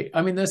 Jay.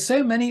 I mean, there's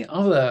so many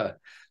other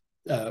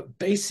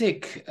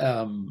basic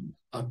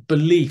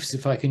beliefs,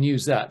 if I can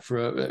use that for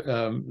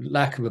a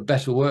lack of a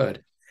better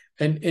word,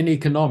 in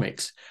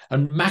economics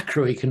and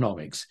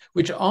macroeconomics,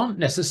 which aren't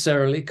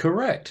necessarily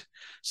correct.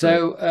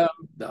 So,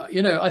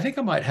 I think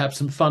I might have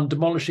some fun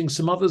demolishing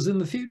some others in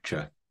the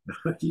future.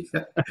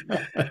 Yeah.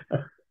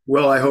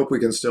 Well, I hope we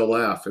can still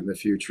laugh in the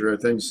future.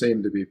 Things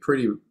seem to be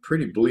pretty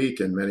bleak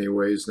in many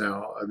ways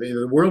now. I mean,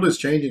 the world is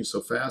changing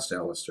so fast,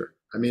 Alasdair.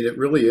 I mean, it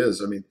really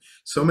is. I mean,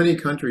 so many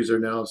countries are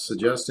now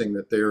suggesting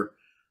that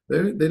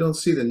they don't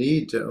see the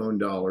need to own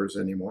dollars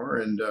anymore.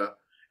 And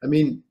I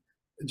mean,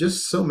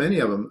 just so many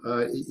of them.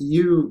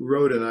 You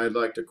wrote, and I'd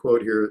like to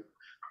quote here,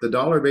 the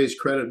dollar-based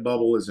credit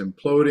bubble is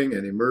imploding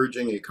and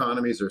emerging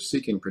economies are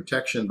seeking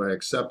protection by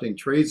accepting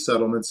trade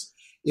settlements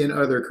in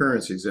other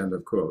currencies, end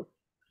of quote.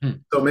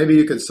 So maybe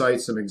you could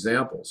cite some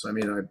examples. I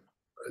mean,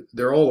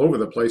 they're all over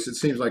the place. It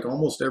seems like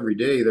almost every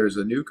day there's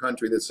a new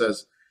country that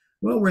says,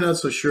 well, we're not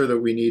so sure that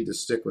we need to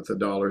stick with the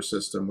dollar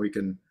system. We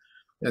can,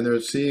 and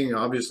they're seeing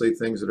obviously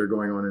things that are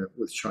going on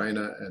with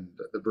China and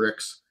the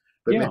BRICS.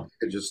 But maybe you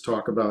could just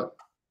talk about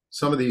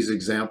some of these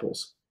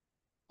examples.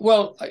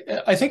 Well,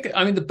 I think,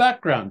 I mean, the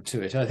background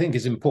to it, I think,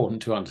 is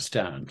important to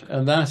understand.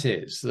 And that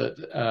is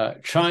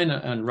that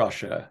China and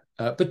Russia,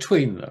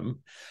 between them,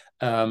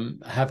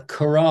 have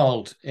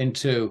corralled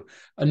into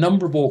a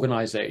number of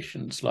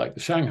organizations like the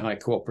Shanghai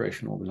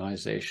Cooperation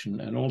Organization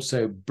and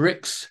also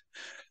BRICS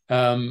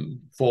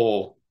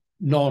for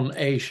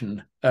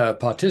non-Asian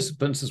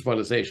participants as well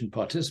as Asian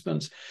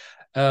participants.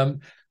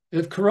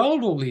 They've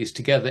corralled all these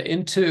together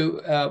into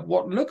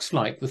what looks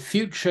like the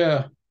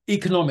future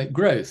economic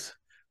growth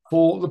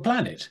for the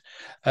planet.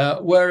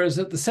 Whereas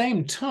at the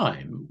same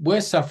time, we're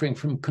suffering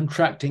from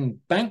contracting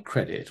bank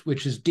credit,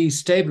 which is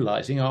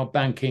destabilizing our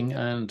banking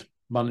and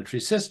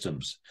monetary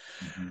systems.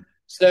 Mm-hmm.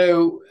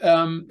 So,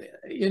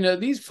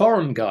 these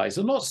foreign guys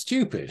are not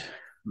stupid.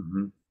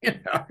 Mm-hmm.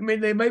 I mean,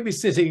 they may be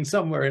sitting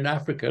somewhere in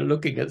Africa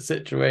looking at the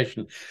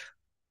situation,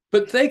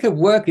 but they could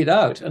work it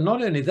out. And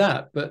not only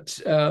that, but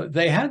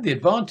they had the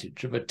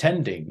advantage of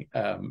attending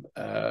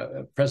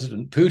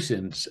President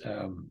Putin's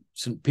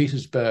St.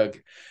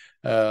 Petersburg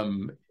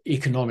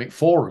Economic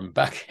Forum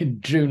back in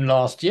June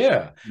last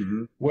year,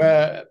 mm-hmm.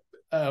 where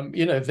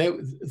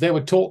they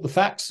were taught the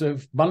facts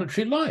of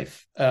monetary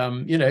life.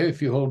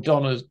 If you hold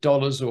dollars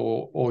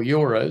or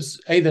euros,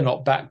 A, they're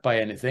not backed by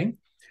anything.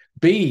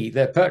 B,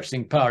 their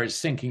purchasing power is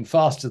sinking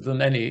faster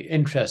than any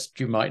interest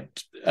you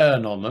might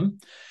earn on them.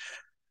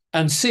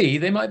 And C,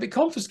 they might be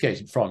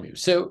confiscated from you.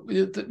 So,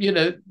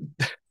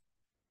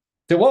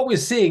 so what we're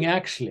seeing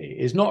actually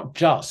is not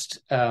just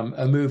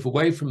a move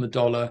away from the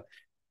dollar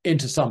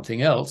into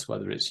something else,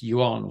 whether it's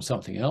yuan or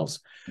something else,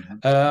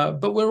 mm-hmm.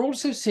 But we're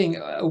also seeing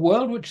a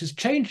world which is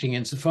changing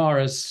insofar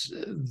as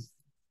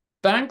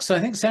banks, I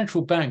think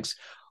central banks,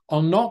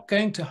 are not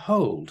going to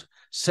hold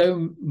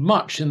so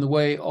much in the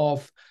way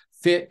of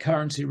fiat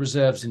currency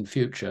reserves in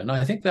future. And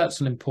I think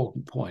that's an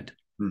important point.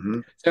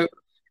 Mm-hmm. So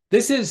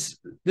this is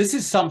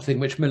something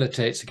which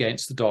militates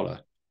against the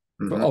dollar,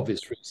 mm-hmm. for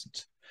obvious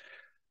reasons.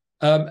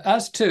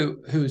 As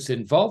to who's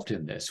involved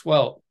in this,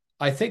 well,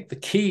 I think the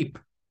key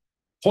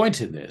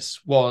point in this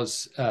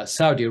was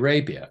Saudi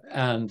Arabia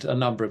and a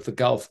number of the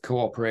Gulf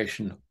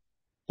Cooperation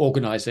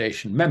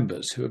Organization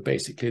members, who are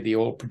basically the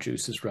oil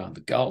producers around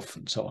the Gulf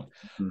and so on.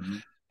 Mm-hmm.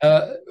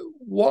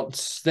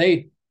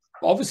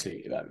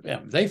 Obviously,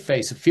 they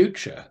face a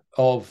future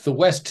of the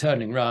West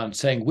turning around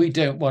saying, we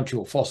don't want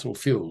your fossil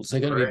fuels.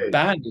 They're going to be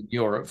banned in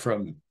Europe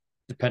from,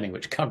 depending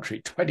which country,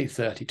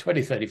 2030,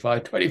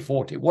 2035,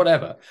 2040,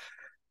 whatever.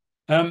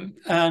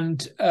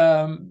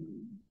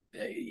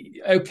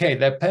 Okay,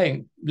 they're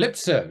paying lip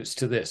service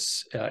to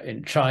this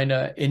in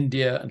China,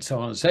 India, and so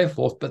on and so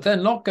forth, but they're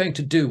not going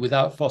to do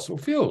without fossil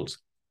fuels.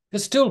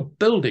 They're still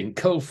building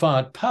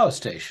coal-fired power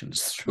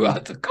stations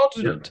throughout the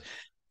continent.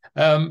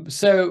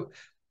 So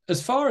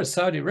as far as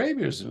Saudi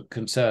Arabia is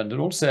concerned, and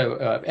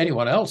also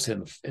anyone else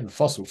in the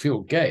fossil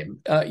fuel game,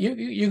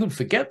 you can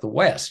forget the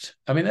West.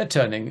 I mean,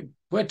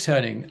 we're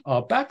turning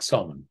our backs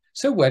on them.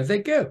 So where do they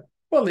go?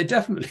 Well, they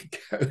definitely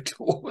go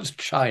towards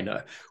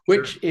China,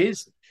 which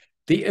is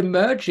the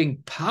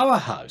emerging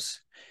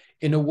powerhouse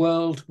in a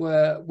world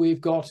where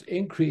we've got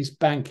increased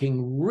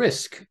banking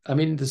risk. I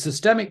mean, the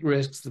systemic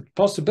risks, the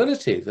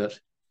possibility that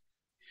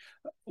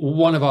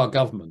one of our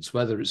governments,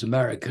 whether it's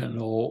American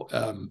or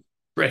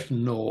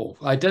Britain, or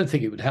I don't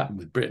think it would happen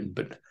with Britain,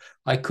 but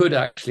I could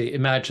actually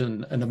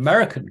imagine an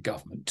American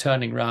government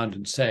turning around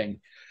and saying,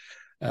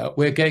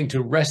 we're going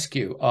to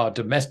rescue our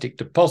domestic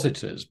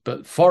depositors,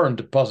 but foreign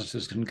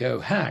depositors can go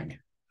hang.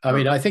 I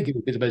mean, I think it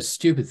would be the most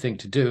stupid thing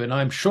to do, and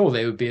I'm sure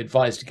they would be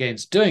advised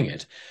against doing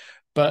it.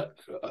 But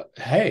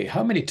hey,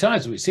 how many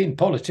times have we seen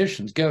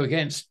politicians go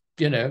against,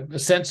 a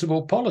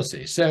sensible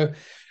policy? So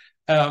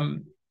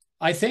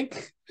I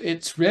think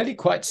it's really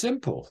quite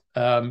simple.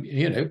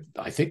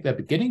 I think they're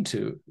beginning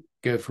to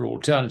go for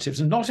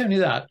alternatives. And not only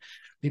that,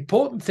 the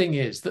important thing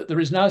is that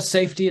there is now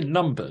safety in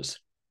numbers.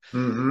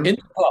 Mm-hmm. In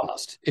the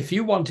past, if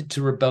you wanted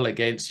to rebel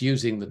against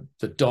using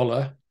the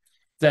dollar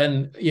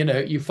then,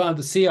 you find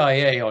the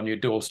CIA on your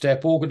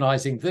doorstep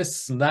organizing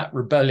this and that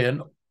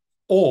rebellion.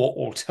 Or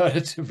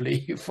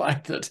alternatively, you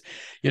find that,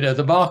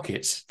 the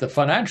markets, the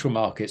financial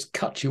markets,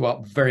 cut you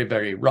up very,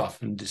 very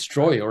rough and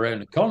destroy your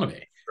own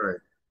economy. Right.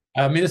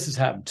 I mean, this has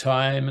happened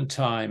time and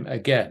time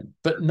again.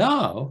 But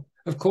now,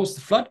 of course, the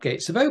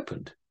floodgates have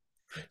opened.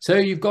 So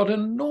you've got an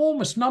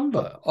enormous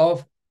number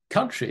of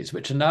countries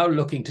which are now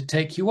looking to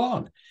take you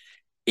on.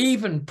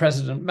 Even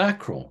President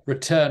Macron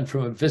returned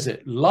from a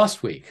visit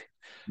last week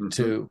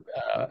to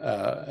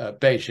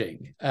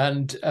Beijing.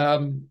 And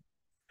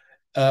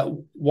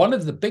one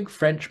of the big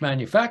French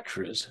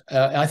manufacturers,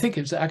 I think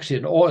it's actually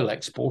an oil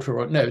exporter,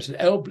 or no,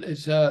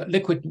 it's a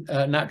liquid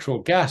natural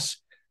gas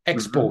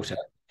exporter,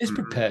 is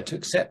prepared to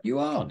accept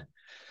yuan.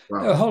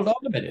 Wow. No, hold on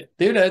a minute.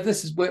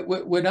 This is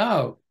we're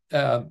now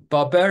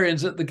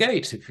barbarians at the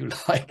gate, if you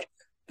like.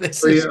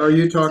 Are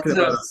you talking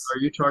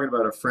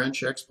about a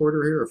French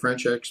exporter here? A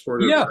French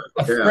exporter? Yeah,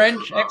 a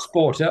French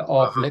exporter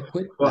of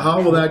liquid. Well,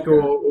 how will that go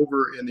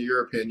over in the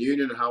European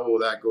Union? How will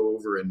that go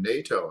over in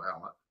NATO,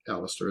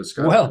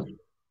 Alasdair? Well,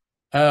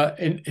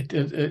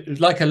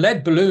 like a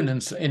lead balloon in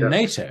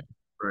NATO,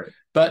 right?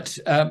 But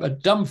a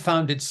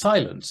dumbfounded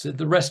silence in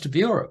the rest of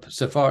Europe,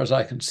 so far as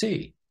I can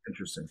see.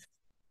 Interesting.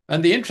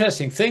 And the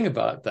interesting thing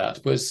about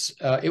that was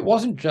it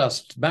wasn't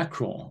just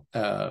Macron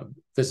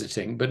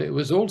visiting, but it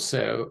was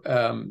also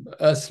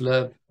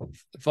Ursula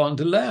von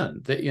der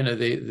Leyen,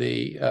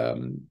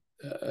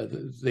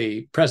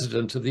 the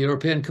president of the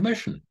European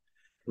Commission.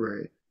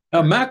 Right.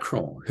 Now,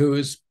 Macron, who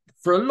has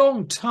for a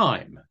long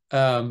time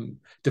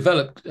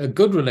developed a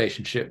good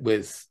relationship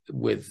with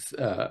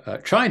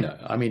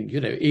China. I mean,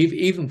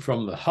 even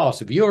from the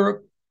heart of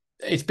Europe,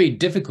 it's been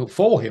difficult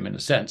for him in a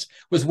sense,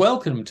 was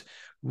welcomed,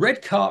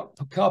 red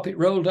carpet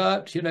rolled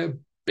out,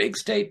 big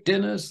state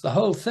dinners, the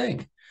whole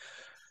thing.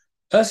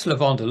 Ursula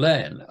von der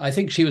Leyen, I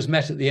think she was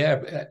met at the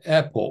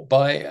airport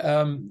by,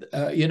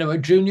 a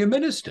junior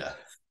minister.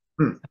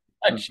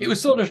 And she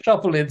was sort of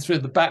shuffled in through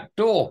the back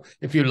door,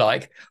 if you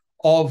like,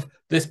 of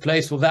this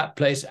place or that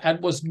place,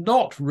 and was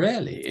not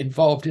really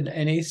involved in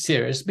any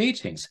serious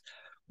meetings.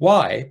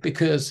 Why?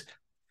 Because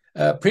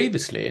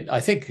previously, I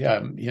think,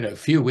 a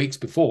few weeks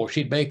before,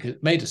 she'd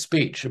made a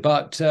speech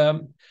about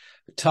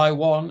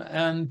Taiwan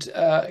and,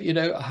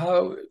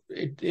 how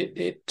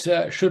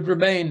it should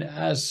remain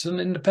as an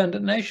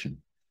independent nation.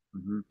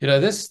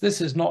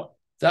 This is not,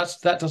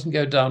 that doesn't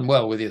go down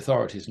well with the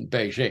authorities in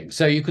Beijing.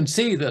 So you can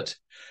see that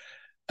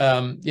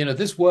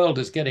this world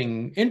is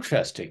getting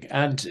interesting.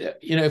 And,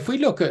 if we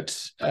look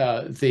at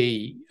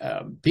the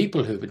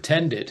people who've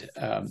attended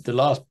the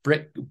last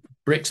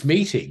BRICS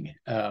meeting,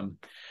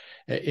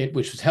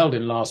 which was held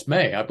in last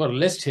May, I've got a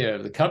list here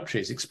of the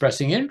countries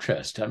expressing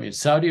interest. I mean,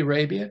 Saudi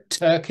Arabia,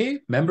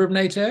 Turkey, member of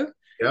NATO,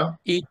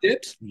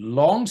 Egypt,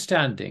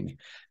 long-standing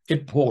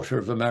importer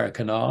of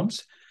American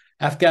arms,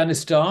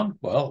 Afghanistan,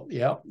 well,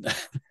 yeah,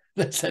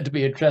 they're said to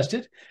be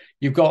interested.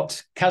 You've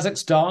got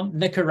Kazakhstan,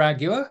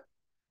 Nicaragua.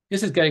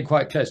 This is getting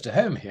quite close to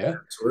home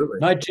here. Absolutely.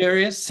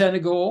 Nigeria,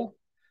 Senegal,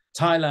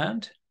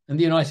 Thailand, and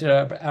the United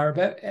Arab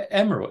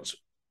Emirates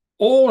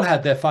all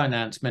had their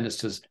finance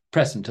ministers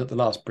present at the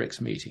last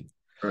BRICS meeting.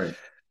 Right.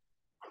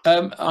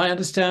 I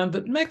understand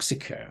that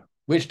Mexico,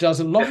 which does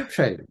a lot of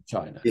trade with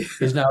China,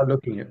 is now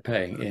looking at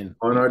paying in.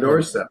 On our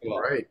doorstep,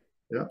 right.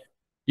 Yeah.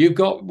 You've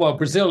got,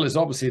 Brazil is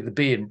obviously the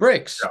B in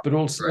BRICS, but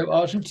also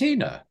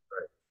Argentina.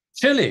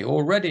 Chile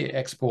already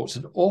exports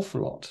an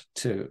awful lot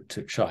to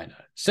China.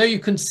 So you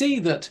can see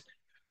that,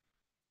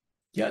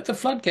 the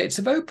floodgates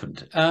have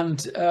opened.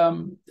 And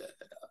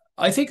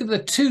I think there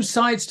are two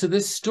sides to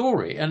this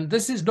story. And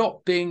this is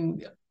not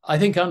being, I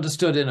think,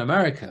 understood in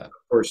America. Of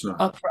course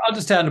not. For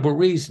understandable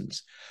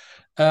reasons.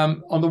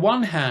 On the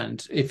one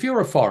hand, if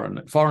you're a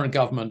foreign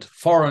government,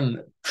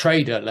 foreign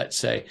trader, let's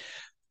say,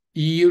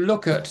 you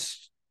look at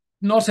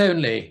not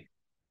only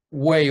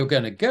where you're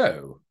going to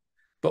go,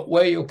 but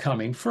where you're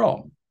coming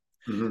from.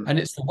 And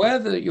it's the where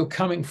that you're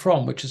coming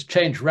from which has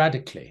changed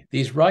radically.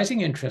 These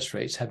rising interest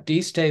rates have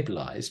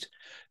destabilized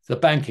the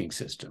banking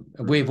system.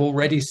 We've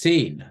already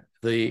seen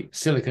the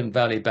Silicon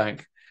Valley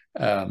Bank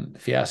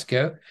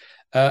fiasco,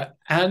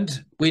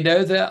 and we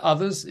know there are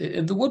others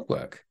in the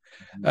woodwork.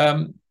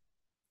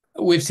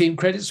 We've seen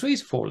Credit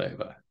Suisse fall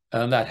over,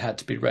 and that had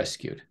to be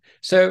rescued.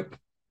 So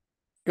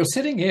you're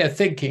sitting here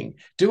thinking,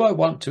 do I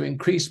want to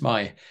increase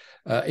my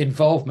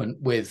involvement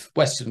with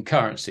Western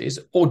currencies,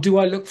 or do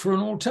I look for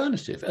an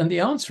alternative? And the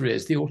answer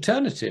is the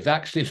alternative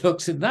actually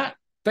looks in that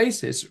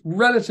basis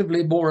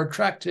relatively more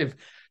attractive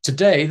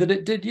today than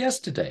it did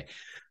yesterday.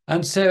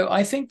 And so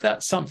I think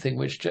that's something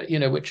which,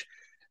 the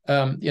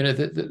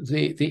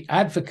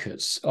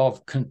advocates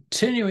of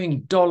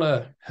continuing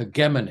dollar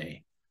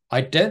hegemony, I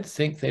don't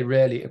think they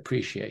really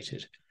appreciate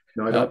it.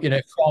 No, I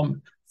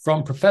don't.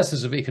 From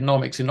professors of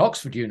economics in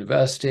Oxford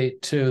University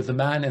to the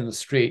man in the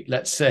street,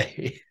 let's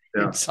say,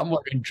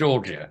 somewhere in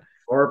Georgia.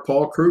 Or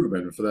Paul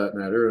Krugman, for that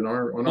matter, on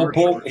our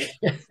Paul,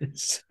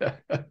 yes.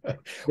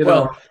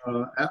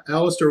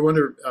 Alasdair,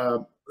 wonder,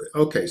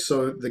 okay,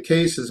 so the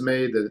case is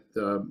made that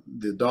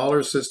the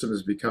dollar system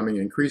is becoming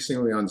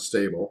increasingly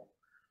unstable.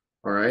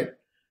 All right.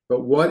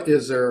 But what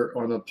is there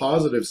on the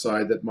positive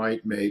side that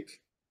might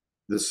make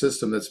the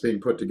system that's being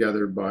put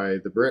together by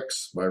the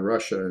BRICS, by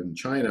Russia and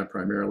China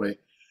primarily,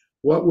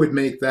 what would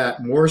make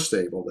that more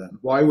stable then?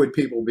 Why would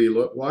people be,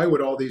 why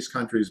would all these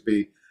countries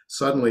be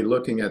suddenly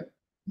looking at,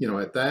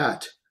 at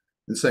that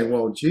and saying,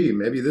 well, gee,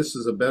 maybe this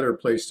is a better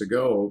place to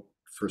go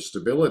for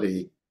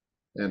stability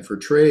and for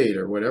trade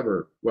or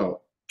whatever?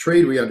 Well,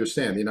 trade, we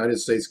understand. The United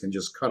States can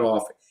just cut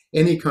off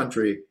any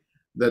country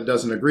that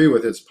doesn't agree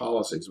with its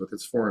policies, with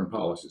its foreign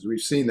policies. We've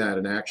seen that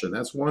in action.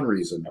 That's one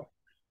reason.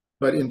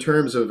 But in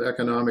terms of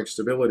economic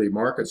stability,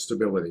 market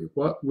stability,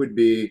 what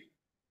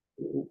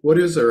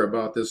is there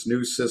about this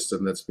new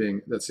system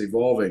that's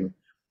evolving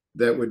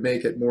that would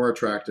make it more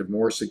attractive,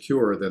 more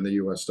secure than the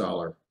US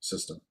dollar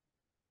system?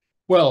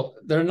 Well,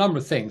 there are a number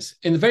of things.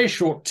 In the very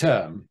short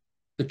term,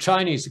 the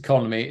Chinese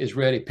economy is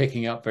really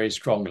picking up very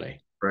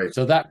strongly. Right.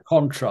 So that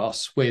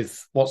contrasts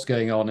with what's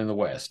going on in the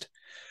West.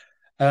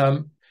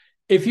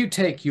 If you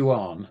take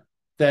yuan,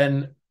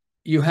 then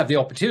you have the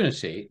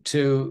opportunity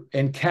to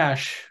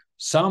encash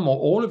some or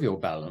all of your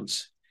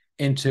balance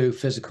into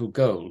physical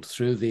gold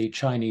through the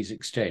Chinese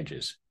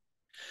exchanges.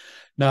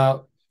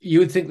 Now, you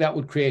would think that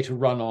would create a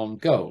run on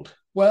gold.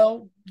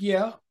 Well,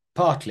 yeah,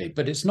 partly,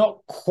 but it's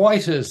not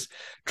quite as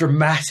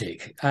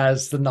dramatic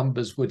as the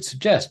numbers would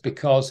suggest,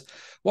 because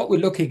what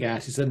we're looking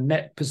at is a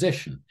net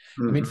position.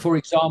 Mm-hmm. I mean, for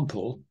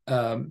example,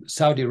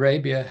 Saudi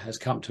Arabia has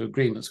come to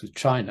agreements with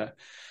China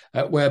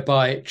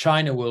whereby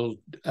China will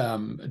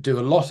do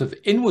a lot of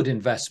inward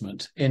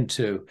investment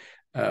into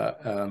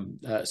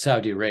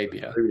Saudi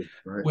Arabia,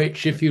 right,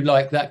 which, if you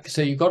like that,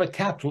 so you've got a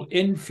capital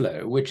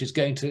inflow, which is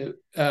going to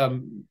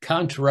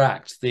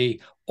counteract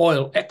the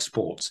oil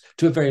exports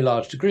to a very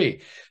large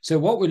degree. So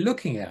what we're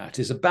looking at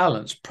is a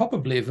balance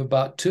probably of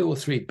about $2 or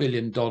 $3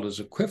 billion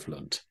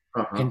equivalent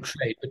in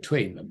trade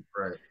between them.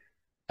 Right.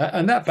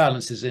 And that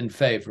balance is in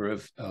favor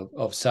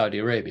of Saudi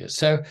Arabia.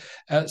 So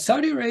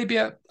Saudi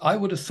Arabia, I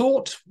would have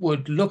thought,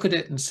 would look at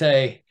it and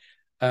say,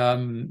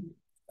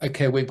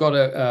 okay, we've got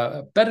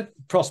a better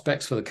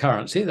prospects for the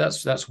currency.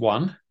 That's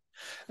one.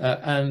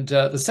 And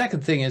the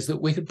second thing is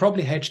that we could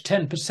probably hedge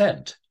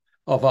 10%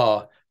 of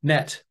our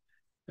net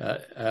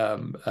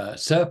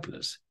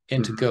surplus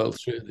into gold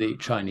through the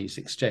Chinese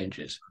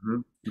exchanges.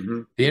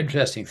 The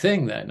interesting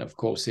thing then, of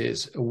course,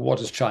 is what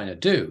does China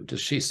do? Does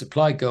she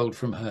supply gold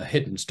from her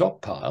hidden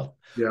stockpile?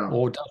 Yeah.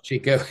 Or does she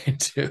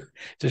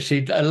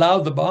allow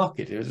the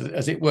market,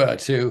 as it were,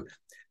 to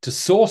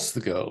source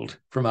the gold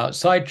from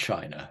outside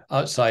China,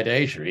 outside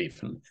Asia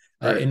even,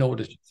 right, in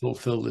order to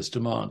fulfill this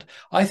demand?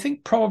 I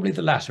think probably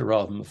the latter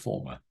rather than the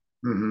former.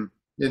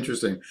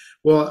 Interesting.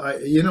 Well,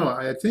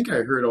 I think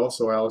I heard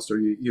also,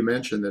 Alasdair, you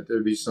mentioned that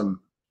there'd be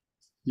some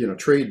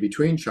trade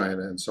between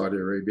China and Saudi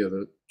Arabia,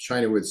 that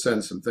China would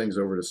send some things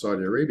over to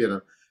Saudi Arabia.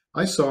 Now,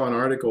 I saw an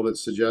article that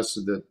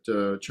suggested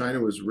that China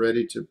was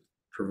ready to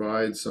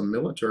provide some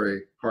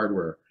military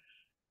hardware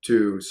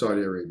to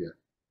Saudi Arabia.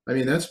 I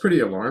mean, that's pretty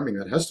alarming.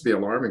 That has to be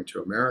alarming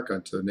to America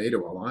and to the NATO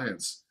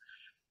alliance.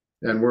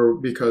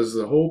 And because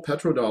the whole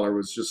petrodollar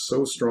was just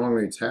so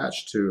strongly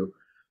attached to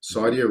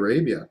Saudi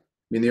Arabia. I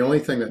mean, the only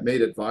thing that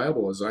made it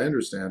viable, as I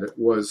understand it,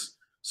 was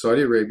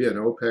Saudi Arabia and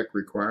OPEC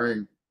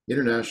requiring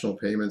international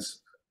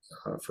payments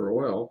for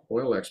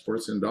oil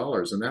exports in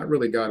dollars. And that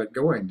really got it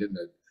going, didn't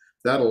it?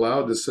 That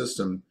allowed the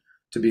system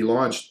to be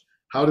launched.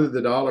 How did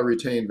the dollar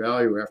retain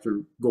value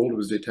after gold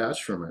was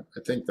detached from it? I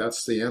think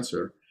that's the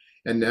answer.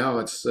 And now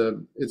it's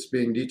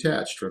being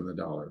detached from the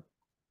dollar.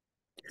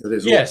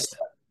 Yes,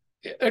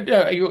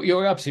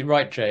 you're absolutely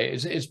right, Jay.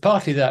 It's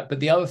partly that, but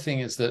the other thing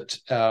is that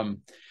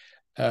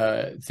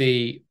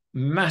the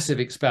massive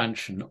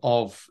expansion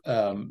of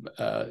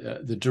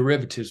the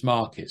derivatives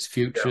markets,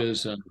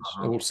 futures, and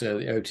also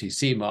the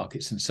OTC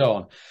markets and so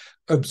on,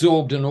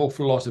 absorbed an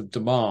awful lot of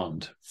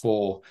demand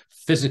for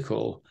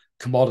physical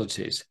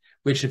commodities,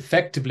 which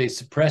effectively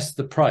suppressed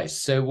the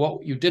price. So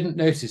what you didn't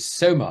notice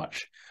so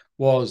much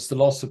was the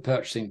loss of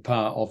purchasing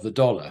power of the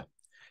dollar.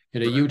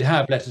 You'd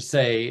have, let us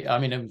say, I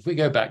mean, if we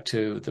go back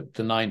to the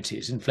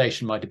 90s,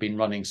 inflation might have been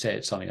running, say,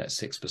 at something like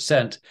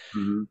 6%.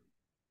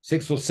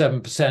 6 or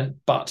 7%,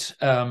 but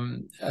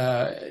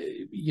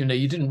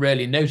you didn't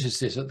really notice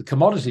this at the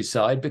commodity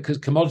side because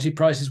commodity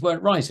prices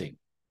weren't rising,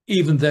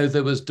 even though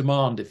there was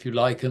demand, if you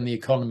like, and the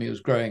economy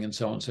was growing and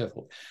so on and so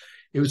forth.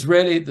 It was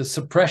really the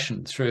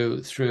suppression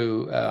through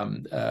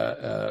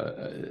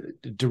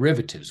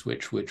derivatives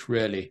which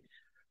really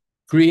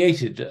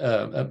created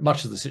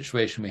much of the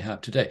situation we have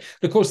today.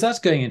 But of course, that's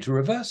going into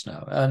reverse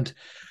now, and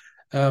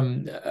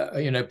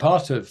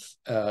part of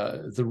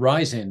the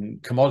rise in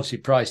commodity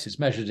prices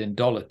measured in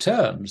dollar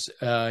terms,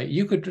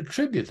 you could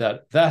attribute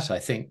that I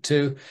think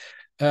to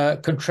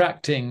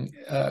contracting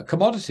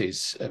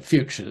commodities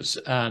futures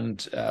and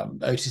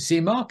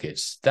OTC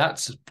markets.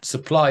 That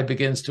supply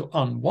begins to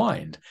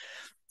unwind,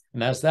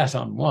 and as that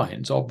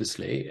unwinds,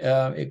 obviously,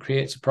 it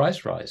creates a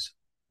price rise.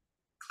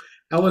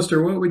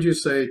 Alasdair, what would you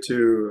say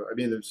to? I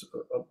mean, there's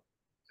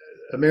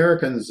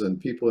Americans and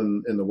people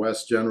in the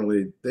West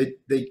generally,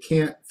 they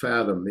can't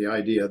fathom the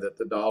idea that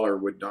the dollar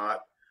would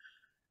not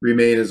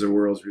remain as the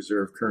world's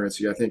reserve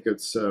currency. I think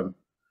it's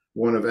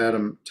one of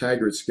Adam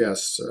Taggart's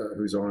guests,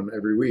 who's on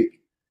every week,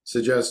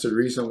 suggested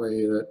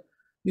recently that,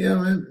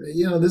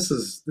 this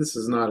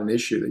is not an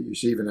issue that you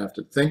should even have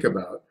to think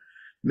about.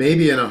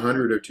 Maybe in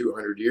 100 or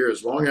 200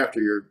 years, long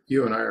after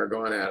you and I are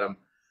gone, Adam,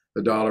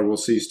 the dollar will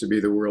cease to be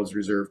the world's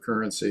reserve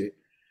currency.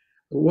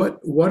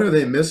 What are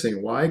they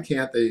missing? Why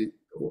can't they?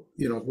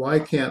 Why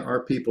can't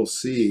our people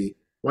see?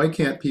 Why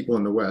can't people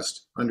in the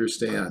West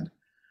understand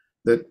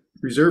that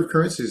reserve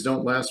currencies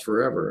don't last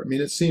forever? I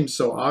mean, it seems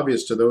so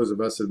obvious to those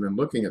of us that have been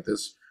looking at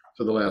this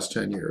for the last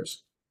 10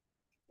 years.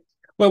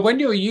 Well, when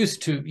you're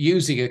used to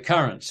using a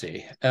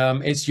currency,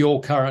 it's your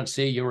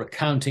currency, you're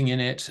accounting in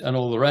it and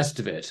all the rest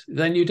of it,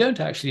 then you don't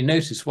actually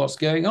notice what's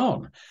going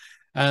on.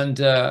 And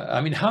I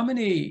mean, how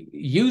many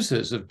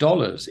users of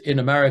dollars in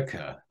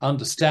America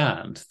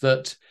understand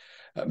that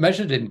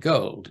measured in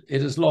gold,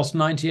 it has lost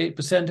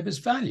 98% of its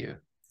value?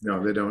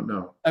 No, they don't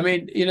know. I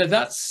mean,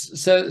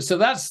 that's so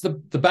that's the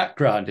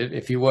background,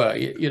 if you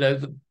were,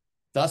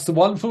 that's the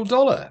wonderful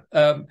dollar.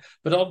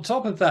 But on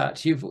top of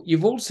that,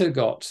 you've also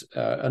got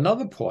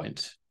another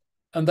point,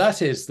 and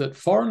that is that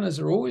foreigners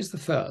are always the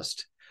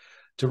first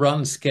to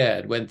run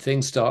scared when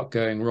things start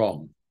going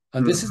wrong.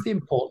 And this is the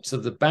importance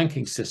of the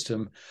banking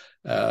system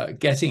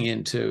getting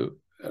into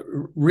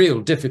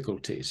real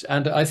difficulties.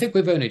 And I think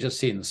we've only just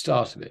seen the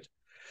start of it.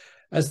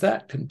 As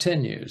that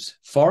continues,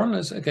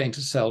 foreigners are going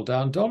to sell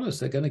down dollars.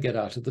 They're going to get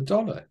out of the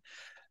dollar.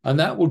 And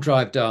that will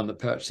drive down the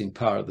purchasing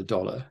power of the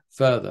dollar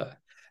further.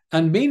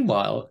 And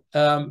meanwhile,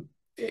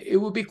 it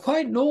would be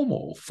quite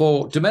normal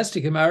for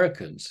domestic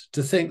Americans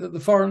to think that the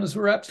foreigners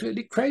were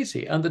absolutely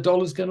crazy and the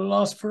dollar's going to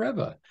last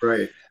forever.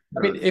 Right. I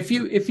mean, if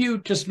you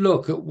just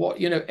look at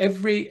what,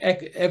 every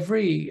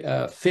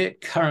fiat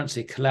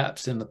currency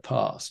collapse in the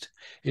past,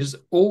 it has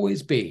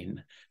always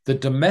been the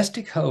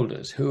domestic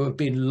holders who have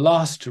been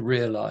last to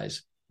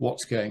realize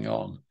what's going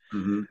on.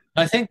 Mm-hmm.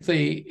 I think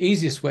the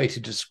easiest way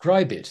to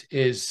describe it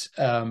is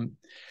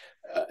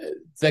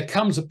there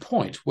comes a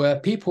point where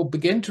people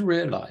begin to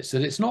realize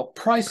that it's not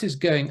prices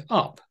going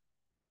up,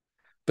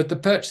 but the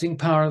purchasing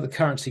power of the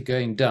currency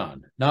going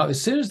down. Now, as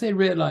soon as they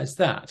realize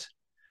that,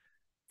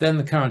 then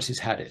the currency's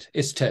had it.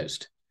 It's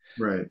toast.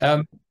 Right.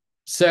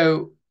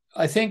 So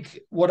I think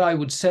what I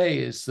would say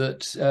is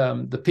that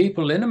the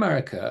people in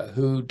America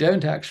who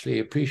don't actually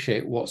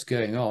appreciate what's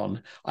going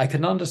on, I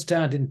can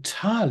understand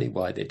entirely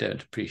why they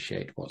don't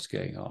appreciate what's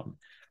going on.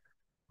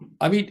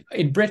 I mean,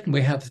 in Britain,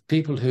 we have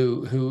people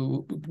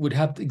who would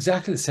have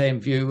exactly the same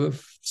view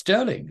of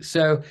sterling.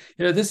 So,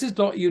 this is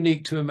not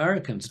unique to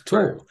Americans at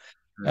all.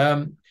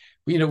 Right.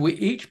 We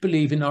each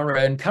believe in our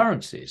own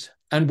currencies,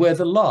 and we're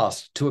the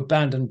last to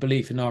abandon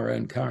belief in our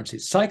own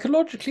currencies.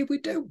 Psychologically, we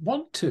don't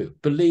want to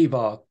believe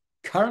our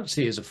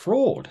currency is a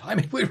fraud. I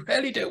mean, we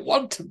really don't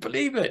want to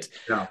believe it.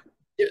 Yeah.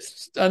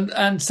 Yes.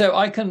 And so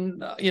I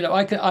can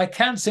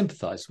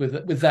sympathize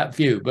with that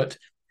view, but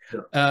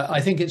I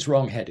think it's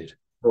wrong-headed.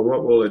 Well,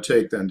 what will it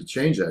take then to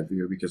change that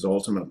view? Because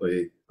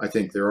ultimately, I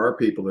think there are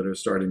people that are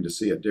starting to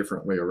see it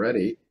differently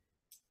already.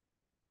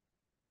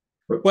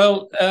 But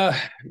well,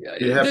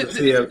 you have to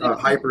see a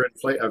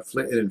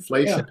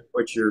inflation in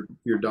which your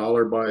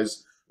dollar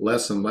buys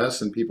less and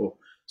less, and people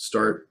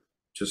start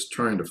just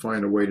trying to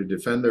find a way to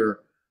defend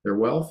their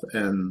wealth,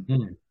 and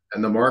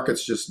the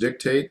markets just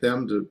dictate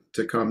them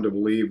to come to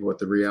believe what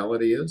the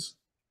reality is.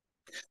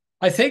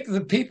 I think the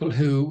people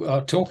who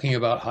are talking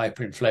about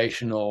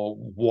hyperinflation or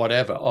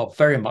whatever are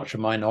very much a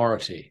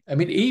minority. I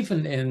mean,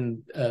 even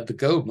in the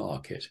gold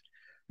market,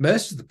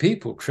 most of the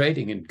people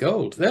trading in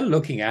gold, they're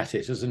looking at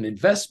it as an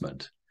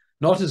investment,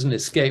 not as an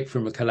escape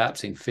from a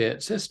collapsing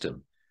fiat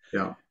system.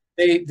 Yeah.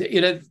 They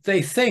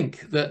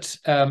think that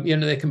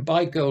they can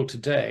buy gold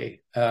today,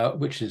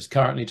 which is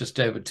currently just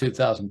over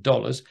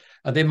 $2,000,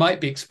 and they might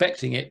be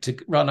expecting it to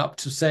run up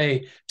to,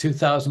 say,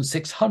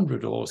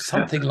 2,600 or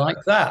something like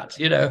that.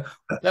 They're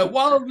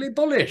wildly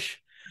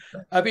bullish.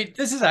 I mean,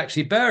 this is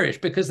actually bearish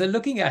because they're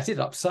looking at it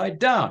upside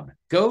down.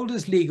 Gold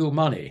is legal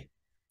money.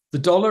 The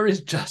dollar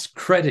is just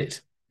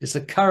credit. It's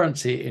a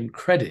currency in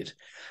credit,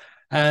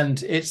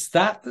 and it's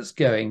that's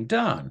going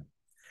down.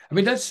 I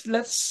mean,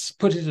 let's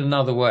put it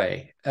another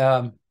way.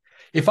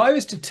 If I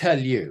was to tell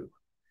you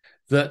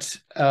that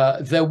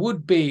there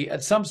would be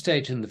at some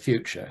stage in the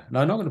future, and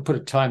I'm not going to put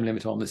a time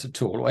limit on this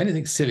at all or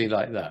anything silly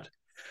like that,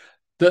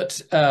 that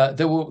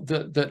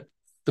that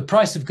the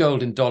price of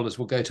gold in dollars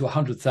will go to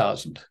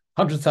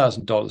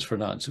 $100,000 for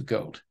an ounce of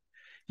gold,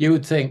 you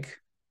would think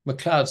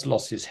Macleod's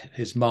lost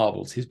his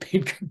marbles. He's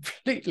been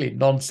completely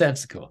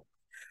nonsensical.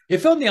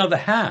 If, on the other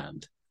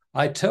hand,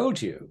 I told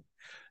you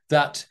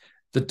that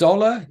the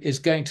dollar is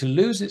going to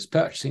lose its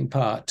purchasing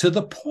power to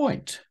the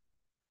point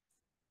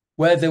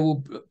where there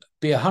will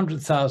be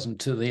 100,000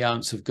 to the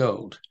ounce of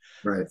gold,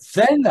 right,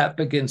 then that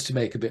begins to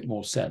make a bit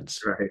more sense.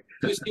 Right.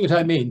 You see what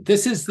I mean?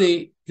 This is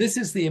the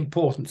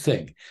important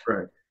thing.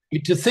 Right.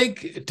 To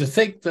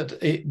think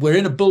that we're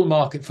in a bull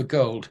market for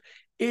gold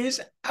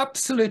is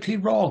absolutely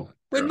wrong.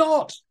 We're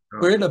not. No.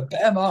 We're in a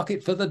bear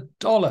market for the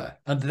dollar,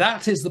 and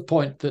that is the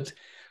point that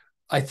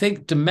I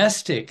think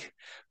domestic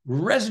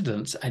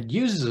residents and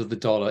users of the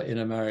dollar in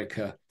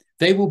America,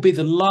 they will be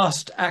the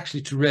last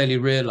actually to really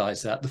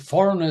realize that. The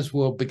foreigners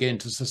will begin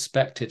to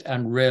suspect it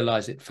and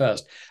realize it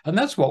first. And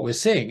that's what we're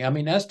seeing. I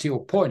mean, as to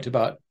your point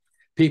about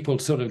people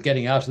sort of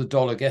getting out of the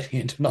dollar,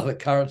 getting into another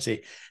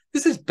currency,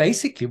 this is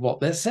basically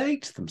what they're saying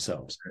to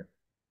themselves.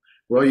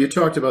 Well, you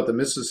talked about the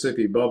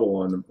Mississippi bubble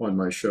on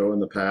my show in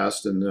the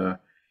past, and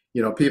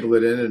people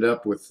that ended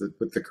up with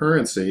the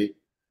currency,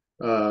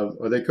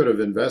 or they could have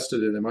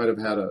invested and they might have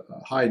had a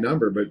high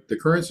number, but the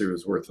currency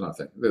was worth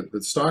nothing.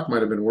 The stock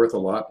might have been worth a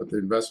lot, but the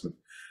investment,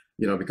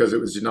 because it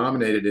was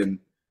denominated in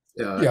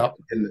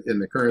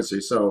the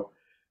currency. So,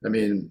 I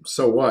mean,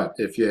 so what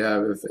if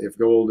if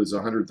gold is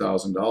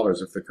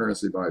 $100,000, if the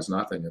currency buys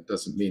nothing, it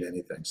doesn't mean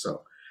anything.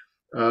 So,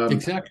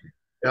 Exactly.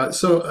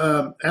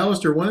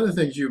 Alasdair, one of the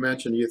things you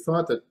mentioned, you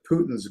thought that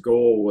Putin's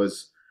goal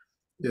was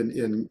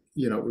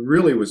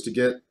really was to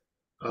get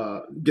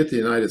the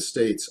United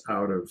States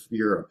out of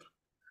Europe.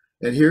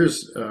 And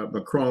here's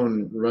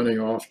Macron running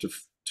off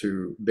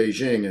to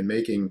Beijing and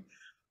making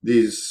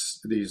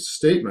these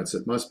statements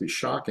that must be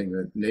shocking,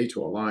 the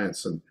NATO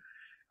alliance, and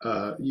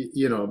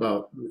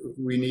about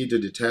we need to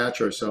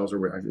detach ourselves,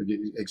 or I forget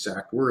the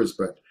exact words,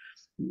 but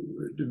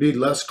to be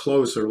less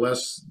close or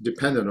less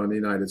dependent on the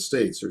United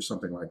States or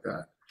something like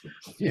that.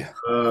 Yeah.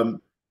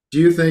 Do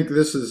you think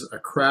this is a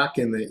crack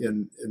in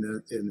the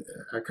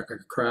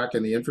crack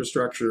in the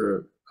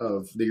infrastructure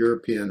of the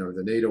European or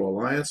the NATO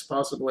alliance,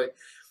 possibly?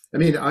 I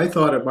mean, I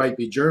thought it might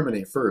be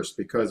Germany first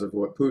because of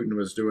what Putin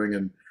was doing,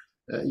 and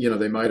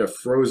they might have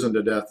frozen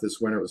to death this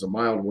winter. It was a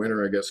mild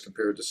winter, I guess,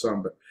 compared to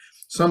some, but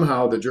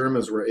somehow the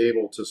Germans were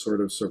able to sort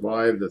of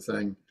survive the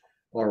thing,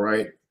 all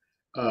right.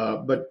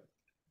 But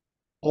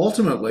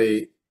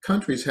ultimately,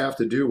 countries have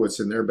to do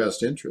what's in their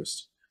best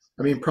interest.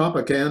 I mean,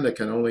 propaganda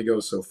can only go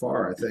so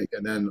far, I think,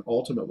 and then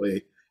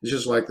ultimately, it's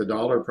just like the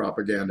dollar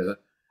propaganda.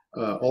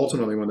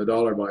 Ultimately, when the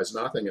dollar buys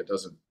nothing, it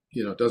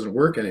doesn't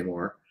work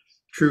anymore.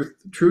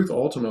 Truth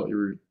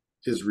ultimately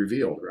is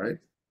revealed, right?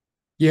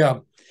 Yeah,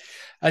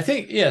 I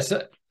think yes.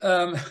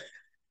 I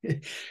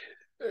mean,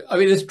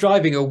 it's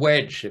driving a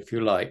wedge, if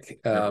you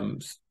like,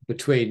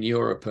 between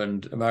Europe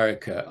and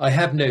America. I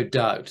have no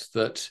doubt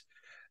that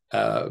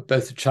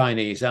both the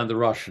Chinese and the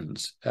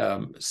Russians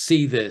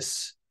see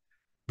this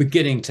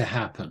beginning to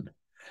happen.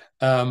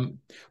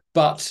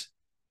 But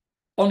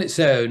on its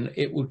own,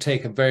 it will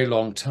take a very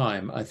long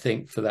time, I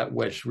think, for that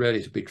wedge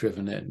really to be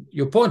driven in.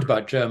 Your point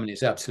about Germany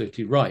is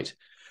absolutely right.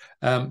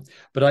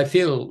 But I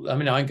feel, I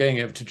mean, I'm going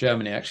over to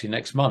Germany actually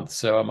next month,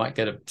 so I might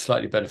get a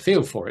slightly better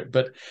feel for it.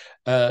 But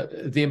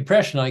the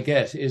impression I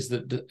get is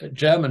that the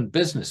German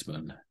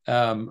businessmen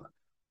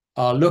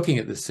are looking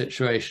at this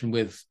situation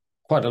with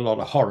quite a lot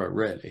of horror,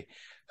 really.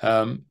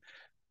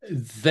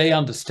 They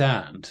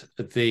understand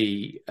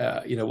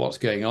what's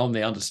going on.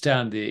 They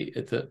understand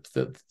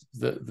that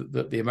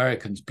the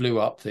Americans blew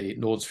up the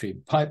Nord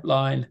Stream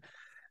pipeline.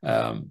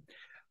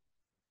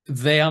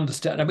 They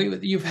understand. I mean,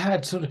 you've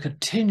had sort of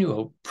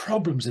continual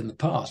problems in the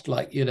past,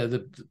 like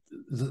the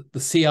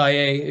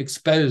CIA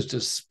exposed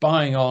as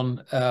spying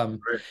on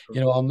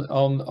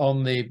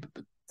on the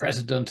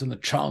president and the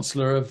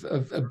chancellor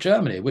of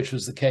Germany, which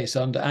was the case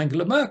under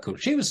Angela Merkel.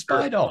 She was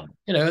spied on,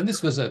 and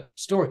this was a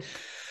story.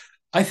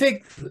 I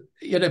think,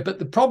 but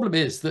the problem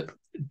is that,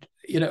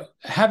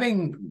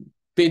 having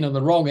been on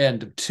the wrong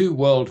end of 2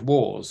 world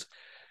wars,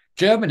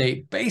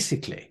 Germany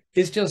basically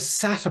is just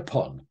sat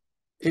upon.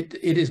 It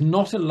is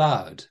not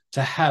allowed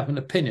to have an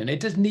opinion. It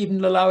doesn't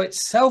even allow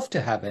itself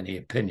to have any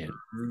opinion.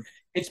 Mm-hmm.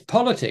 Its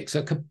politics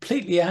are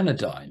completely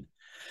anodyne.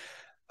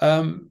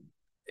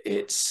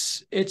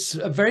 It's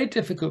a very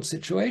difficult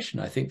situation,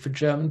 I think, for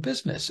German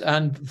business.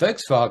 And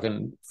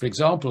Volkswagen, for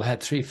example,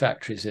 had 3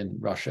 factories in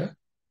Russia,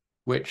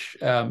 which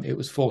it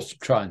was forced to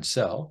try and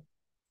sell.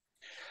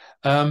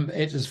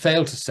 It has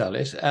failed to sell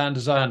it, and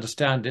as I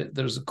understand it,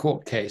 there is a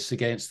court case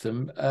against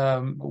them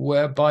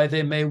whereby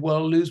they may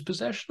well lose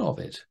possession of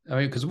it. I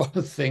mean, because one of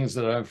the things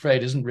that I'm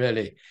afraid isn't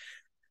really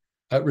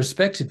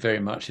respected very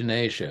much in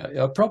Asia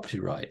are property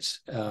rights.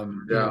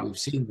 We've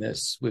seen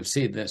this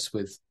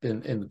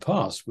in the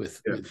past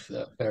with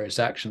various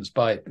actions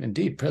by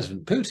indeed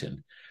President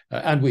Putin,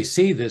 and we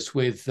see this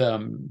with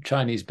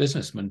Chinese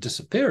businessmen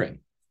disappearing.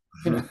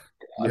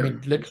 I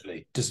mean,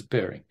 literally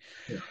disappearing.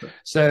 Yeah.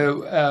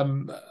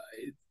 So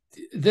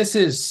this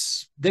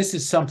is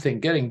something.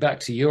 Getting back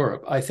to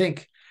Europe, I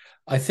think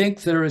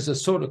there is a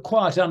sort of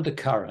quiet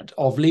undercurrent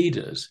of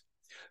leaders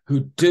who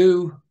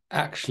do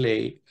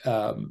actually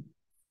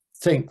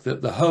think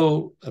that the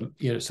whole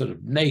sort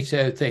of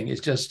NATO thing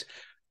is just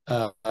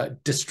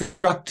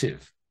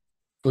destructive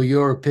for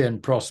European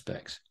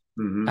prospects,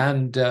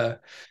 and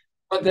but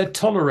they're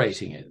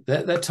tolerating it.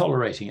 They're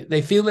tolerating it.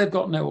 They feel they've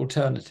got no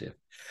alternative.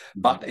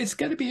 But it's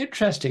going to be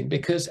interesting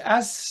because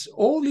as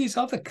all these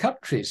other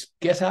countries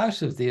get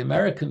out of the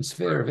American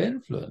sphere of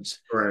influence,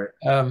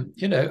 I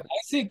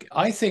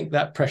think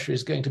that pressure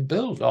is going to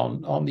build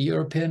on the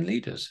European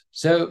leaders.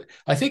 So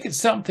I think it's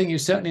something you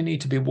certainly need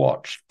to be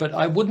watched. But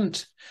I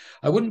wouldn't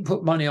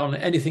put money on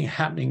anything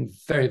happening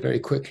very, very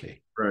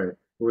quickly. Right.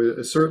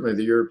 certainly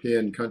the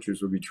European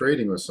countries would be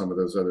trading with some of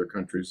those other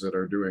countries that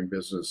are doing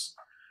business,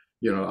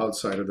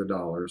 outside of the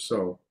dollar.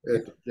 So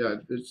yeah,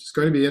 it's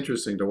going to be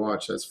interesting to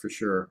watch, that's for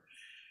sure.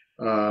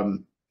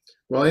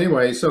 Well,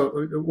 anyway,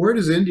 so where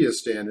does India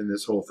stand in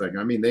this whole thing?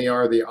 I mean, they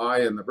are the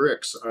eye in the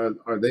bricks.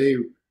 Are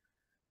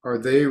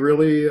they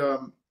really?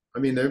 I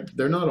mean,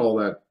 they're not all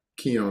that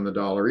keen on the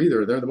dollar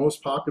either. They're the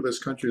most populous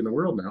country in the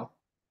world now.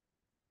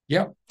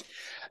 Yeah.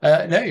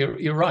 No,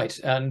 you're right.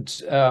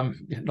 And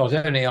not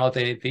only are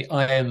they the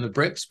eye in the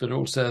bricks, but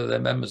also they're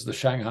members of the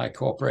Shanghai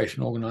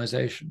Cooperation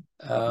Organization.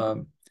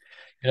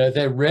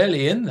 They're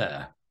rarely in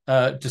there,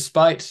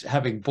 despite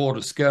having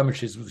border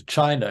skirmishes with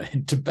China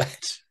in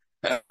Tibet.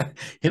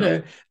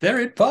 They're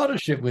in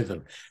partnership with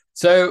them.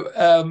 So,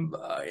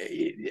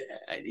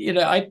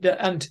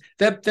 and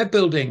they're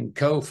building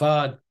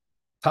coal-fired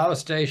power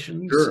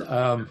stations,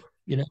 Sure.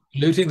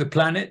 Looting the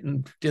planet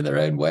and in their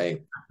own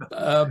way.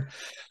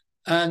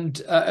 And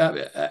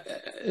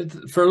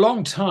for a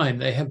long time,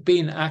 they have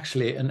been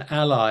actually an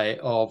ally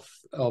of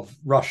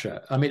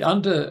Russia. I mean,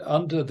 under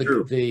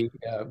the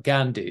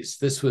Gandhis,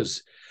 this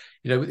was,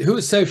 who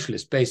was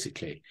socialist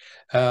basically.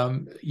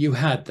 You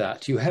had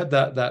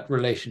that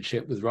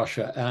relationship with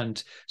Russia,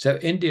 and so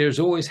India has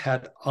always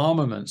had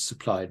armaments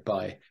supplied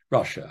by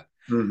Russia.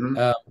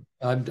 Mm-hmm.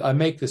 I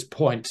make this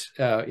point,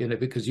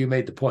 because you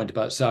made the point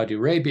about Saudi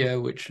Arabia,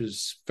 which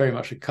is very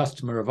much a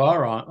customer of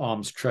our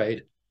arms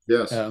trade.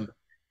 Yes.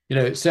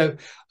 So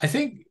I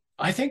think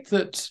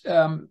that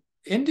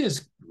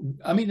India's,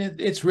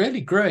 it's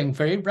really growing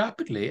very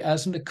rapidly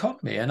as an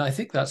economy, and I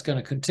think that's going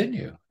to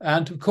continue.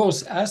 And of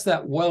course, as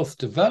that wealth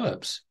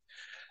develops,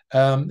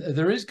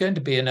 there is going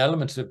to be an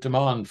element of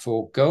demand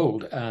for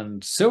gold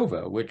and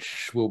silver,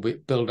 which will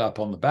build up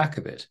on the back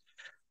of it.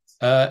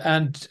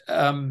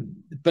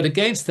 But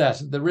against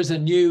that, there is a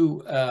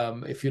new,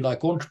 if you like,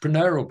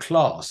 entrepreneurial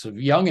class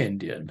of young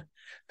Indian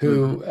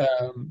who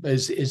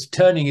is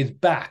turning his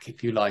back,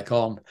 if you like,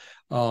 on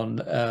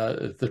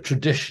the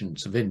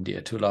traditions of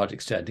India to a large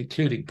extent,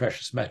 including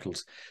precious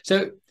metals.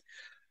 So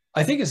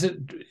I think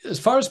as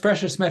far as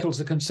precious metals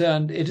are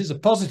concerned, it is a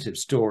positive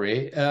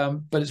story,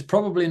 but it's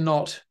probably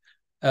not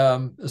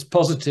as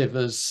positive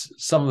as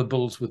some of the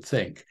bulls would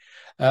think.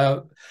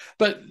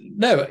 But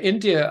no,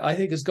 India, I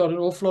think, has got an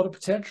awful lot of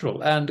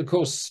potential. And of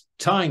course,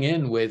 tying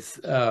in with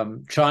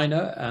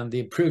China and the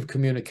improved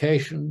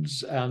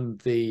communications and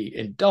the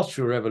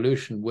industrial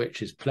revolution,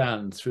 which is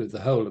planned through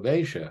the whole of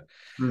Asia,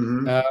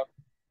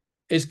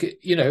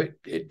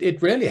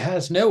 it really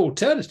has no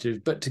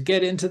alternative but to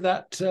get into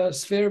that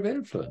sphere of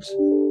influence.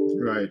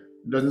 Right.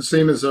 Doesn't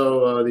seem as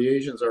though the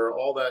Asians are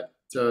all that.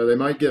 They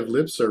might give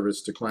lip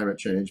service to climate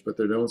change, but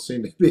they don't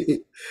seem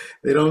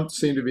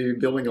to be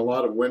building a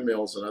lot of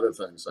windmills and other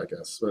things, I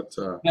guess. But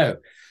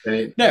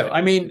no.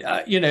 I mean,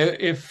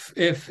 if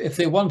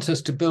they want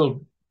us to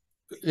build,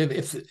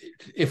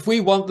 if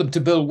we want them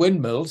to build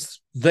windmills,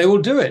 they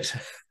will do it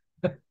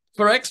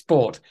for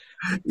export.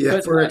 Yeah,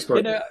 for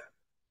export.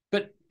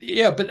 But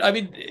I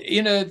mean,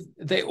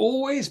 they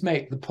always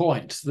make the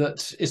point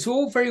that it's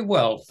all very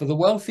well for the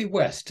wealthy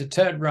West to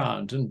turn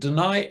around and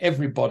deny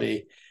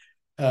everybody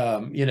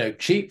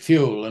cheap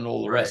fuel and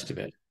all the rest of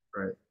it.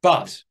 Right.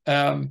 But,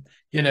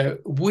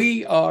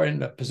 we are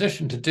in a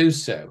position to do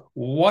so.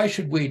 Why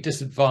should we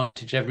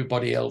disadvantage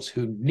everybody else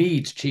who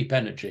needs cheap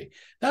energy?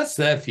 That's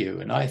their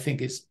view, and I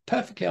think it's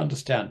perfectly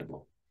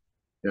understandable.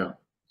 Yeah.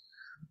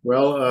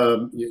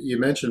 Well, you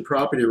mentioned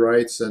property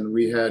rights, and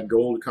we had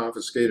gold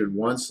confiscated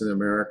once in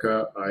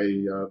America.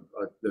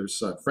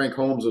 There's Frank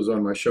Holmes was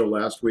on my show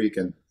last week,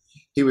 and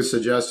he was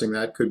suggesting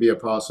that could be a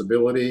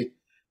possibility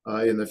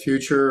in the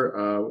future.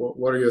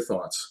 What are your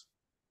thoughts?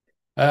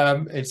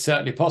 It's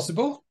certainly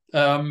possible.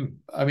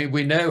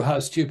 We know how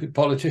stupid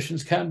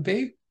politicians can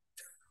be.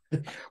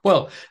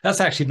 Well,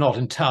 that's actually not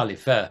entirely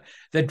fair.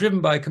 They're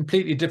driven by a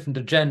completely different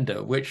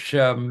agenda, which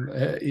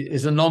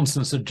is a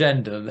nonsense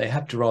agenda, and they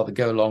have to rather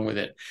go along with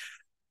it.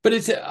 But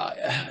it's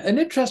an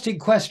interesting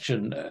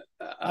question.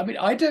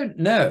 I don't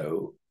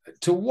know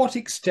to what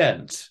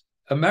extent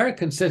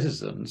American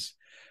citizens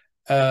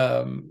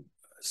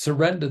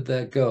surrendered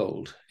their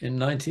gold in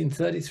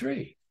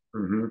 1933.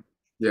 Mm-hmm.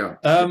 Yeah.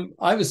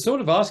 I was sort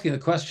of asking the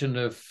question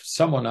of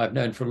someone I've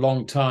known for a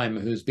long time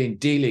who's been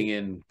dealing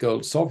in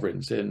gold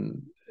sovereigns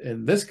in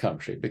this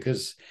country,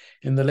 because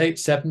in the late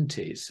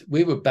 70s,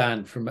 we were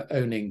banned from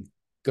owning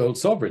gold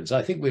sovereigns.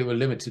 I think we were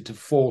limited to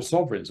 4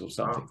 sovereigns or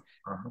something.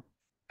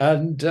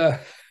 And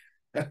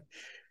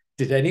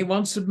did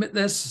anyone submit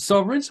their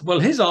sovereigns?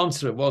 Well, his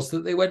answer was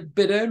that they went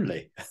bid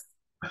only.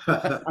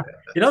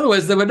 In other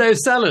words, there were no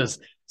sellers.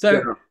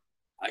 So,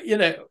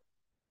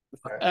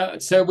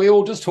 so we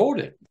all just hoard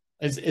it,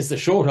 is the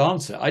short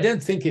answer. I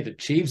don't think it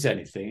achieves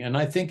anything. And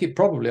I think it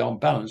probably, on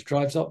balance,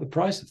 drives up the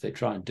price if they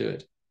try and do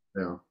it.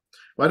 Yeah.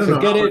 Well, I don't know.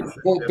 Get it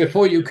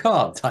before you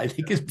can't, I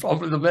think, is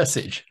probably the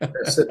message.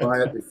 Sit by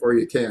it before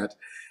you can't.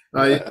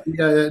 I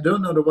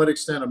don't know to what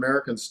extent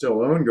Americans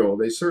still own gold.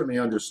 They certainly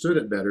understood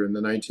it better in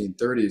the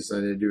 1930s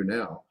than they do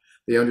now.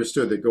 They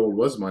understood that gold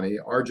was money.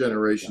 Our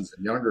generations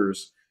and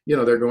youngers,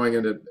 they're going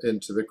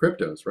into the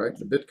cryptos, right?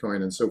 The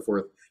Bitcoin and so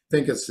forth,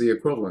 think it's the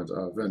equivalent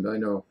of. And I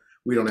know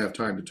we don't have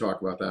time to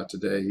talk about that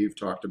today. You've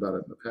talked about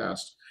it in the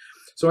past.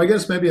 So I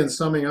guess maybe in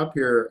summing up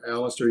here,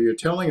 Alasdair, you're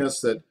telling us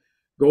that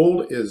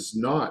gold is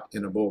not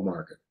in a bull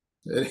market.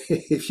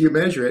 If you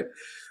measure it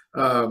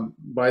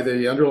by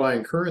the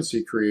underlying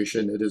currency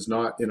creation, it is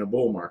not in a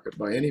bull market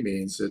by any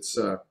means. It's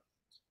not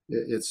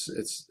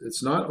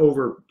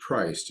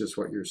overpriced, is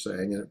what you're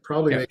saying, and it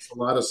probably makes a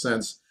lot of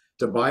sense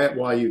to buy it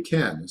while you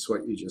can. Is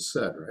what you just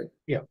said, right?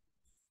 Yeah.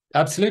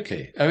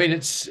 Absolutely. I mean,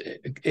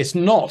 it's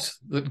not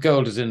that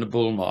gold is in a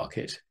bull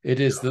market. It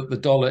is that the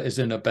dollar is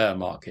in a bear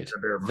market.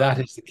 That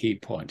is the key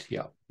point.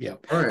 Yeah, yeah.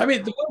 Right. I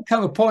mean, there will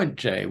come a point,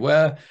 Jay,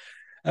 where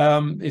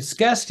its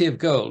scarcity of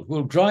gold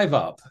will drive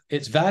up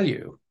its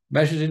value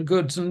measured in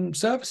goods and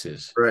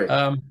services.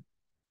 Right.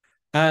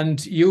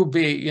 And you'll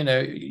be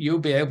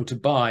able to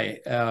buy,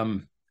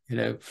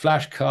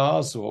 flash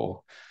cars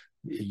or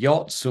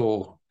yachts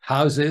or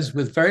houses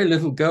with very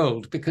little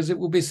gold because it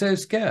will be so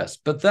scarce.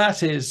 But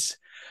that is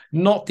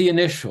not the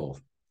initial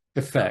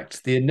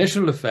effect. The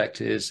initial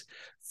effect is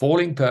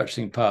falling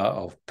purchasing power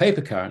of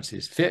paper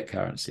currencies, fiat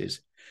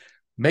currencies,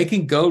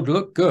 making gold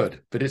look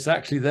good, but it's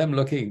actually them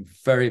looking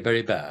very,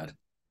 very bad.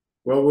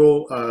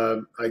 Well,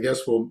 I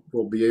guess we'll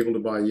be able to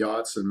buy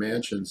yachts and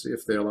mansions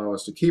if they allow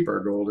us to keep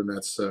our gold, and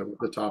that's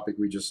the topic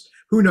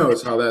who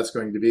knows how that's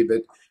going to be.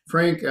 But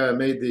Frank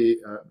made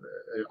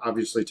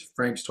obviously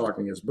Frank's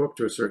talking his book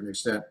to a certain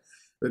extent,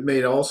 but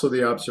made also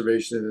the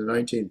observation in the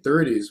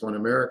 1930s when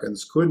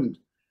Americans couldn't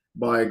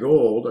buy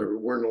gold or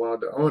weren't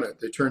allowed to own it,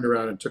 they turned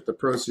around and took the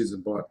proceeds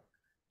and bought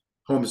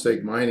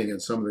homestake mining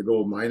and some of the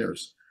gold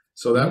miners.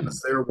 So that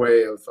was their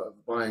way of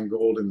buying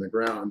gold in the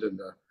ground. And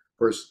of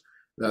course,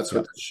 that's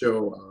what the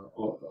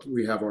show,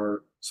 we have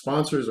our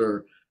sponsors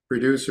or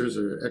producers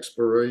or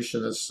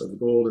explorationists of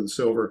gold and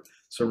silver.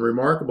 Some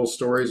remarkable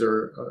stories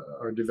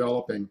are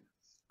developing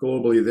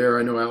globally there.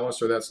 I know,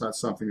 Alasdair, that's not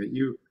something that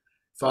you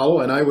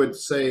follow. And I would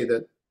say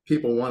that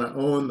people want to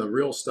own the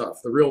real stuff,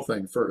 the real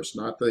thing first,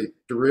 not the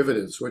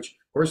derivatives, which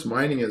of course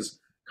mining is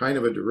kind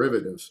of a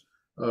derivative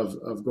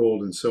of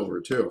gold and silver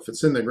too. If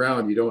it's in the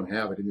ground, you don't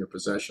have it in your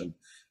possession,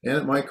 and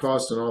it might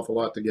cost an awful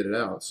lot to get it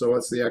out. So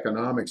it's the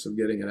economics of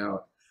getting it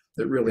out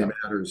that really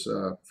matters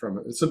from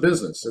it. It's a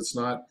business. It's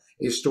not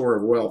a store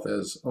of wealth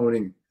as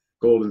owning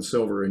gold and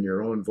silver in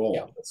your own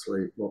vault. That's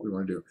what we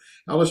want to do.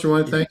 Alasdair, I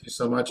want to thank you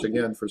so much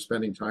again for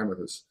spending time with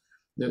us.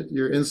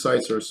 Your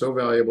insights are so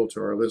valuable to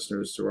our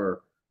listeners, to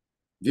our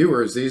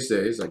viewers these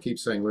days. I keep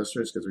saying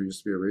listeners because we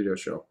used to be a radio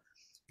show.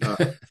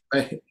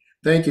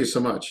 Thank you so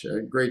much.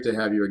 Great to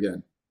have you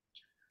again.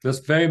 That's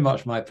very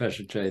much my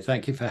pleasure, Jay.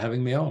 Thank you for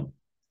having me on.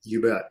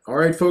 You bet. All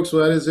right, folks.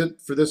 Well, that is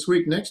it for this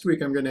week. Next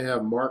week, I'm going to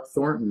have Mark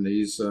Thornton.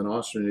 He's an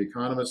Austrian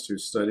economist who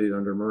studied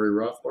under Murray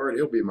Rothbard.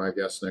 He'll be my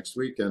guest next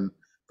week, and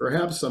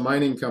perhaps a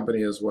mining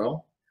company as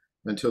well.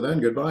 Until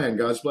then, goodbye and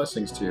God's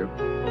blessings to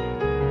you.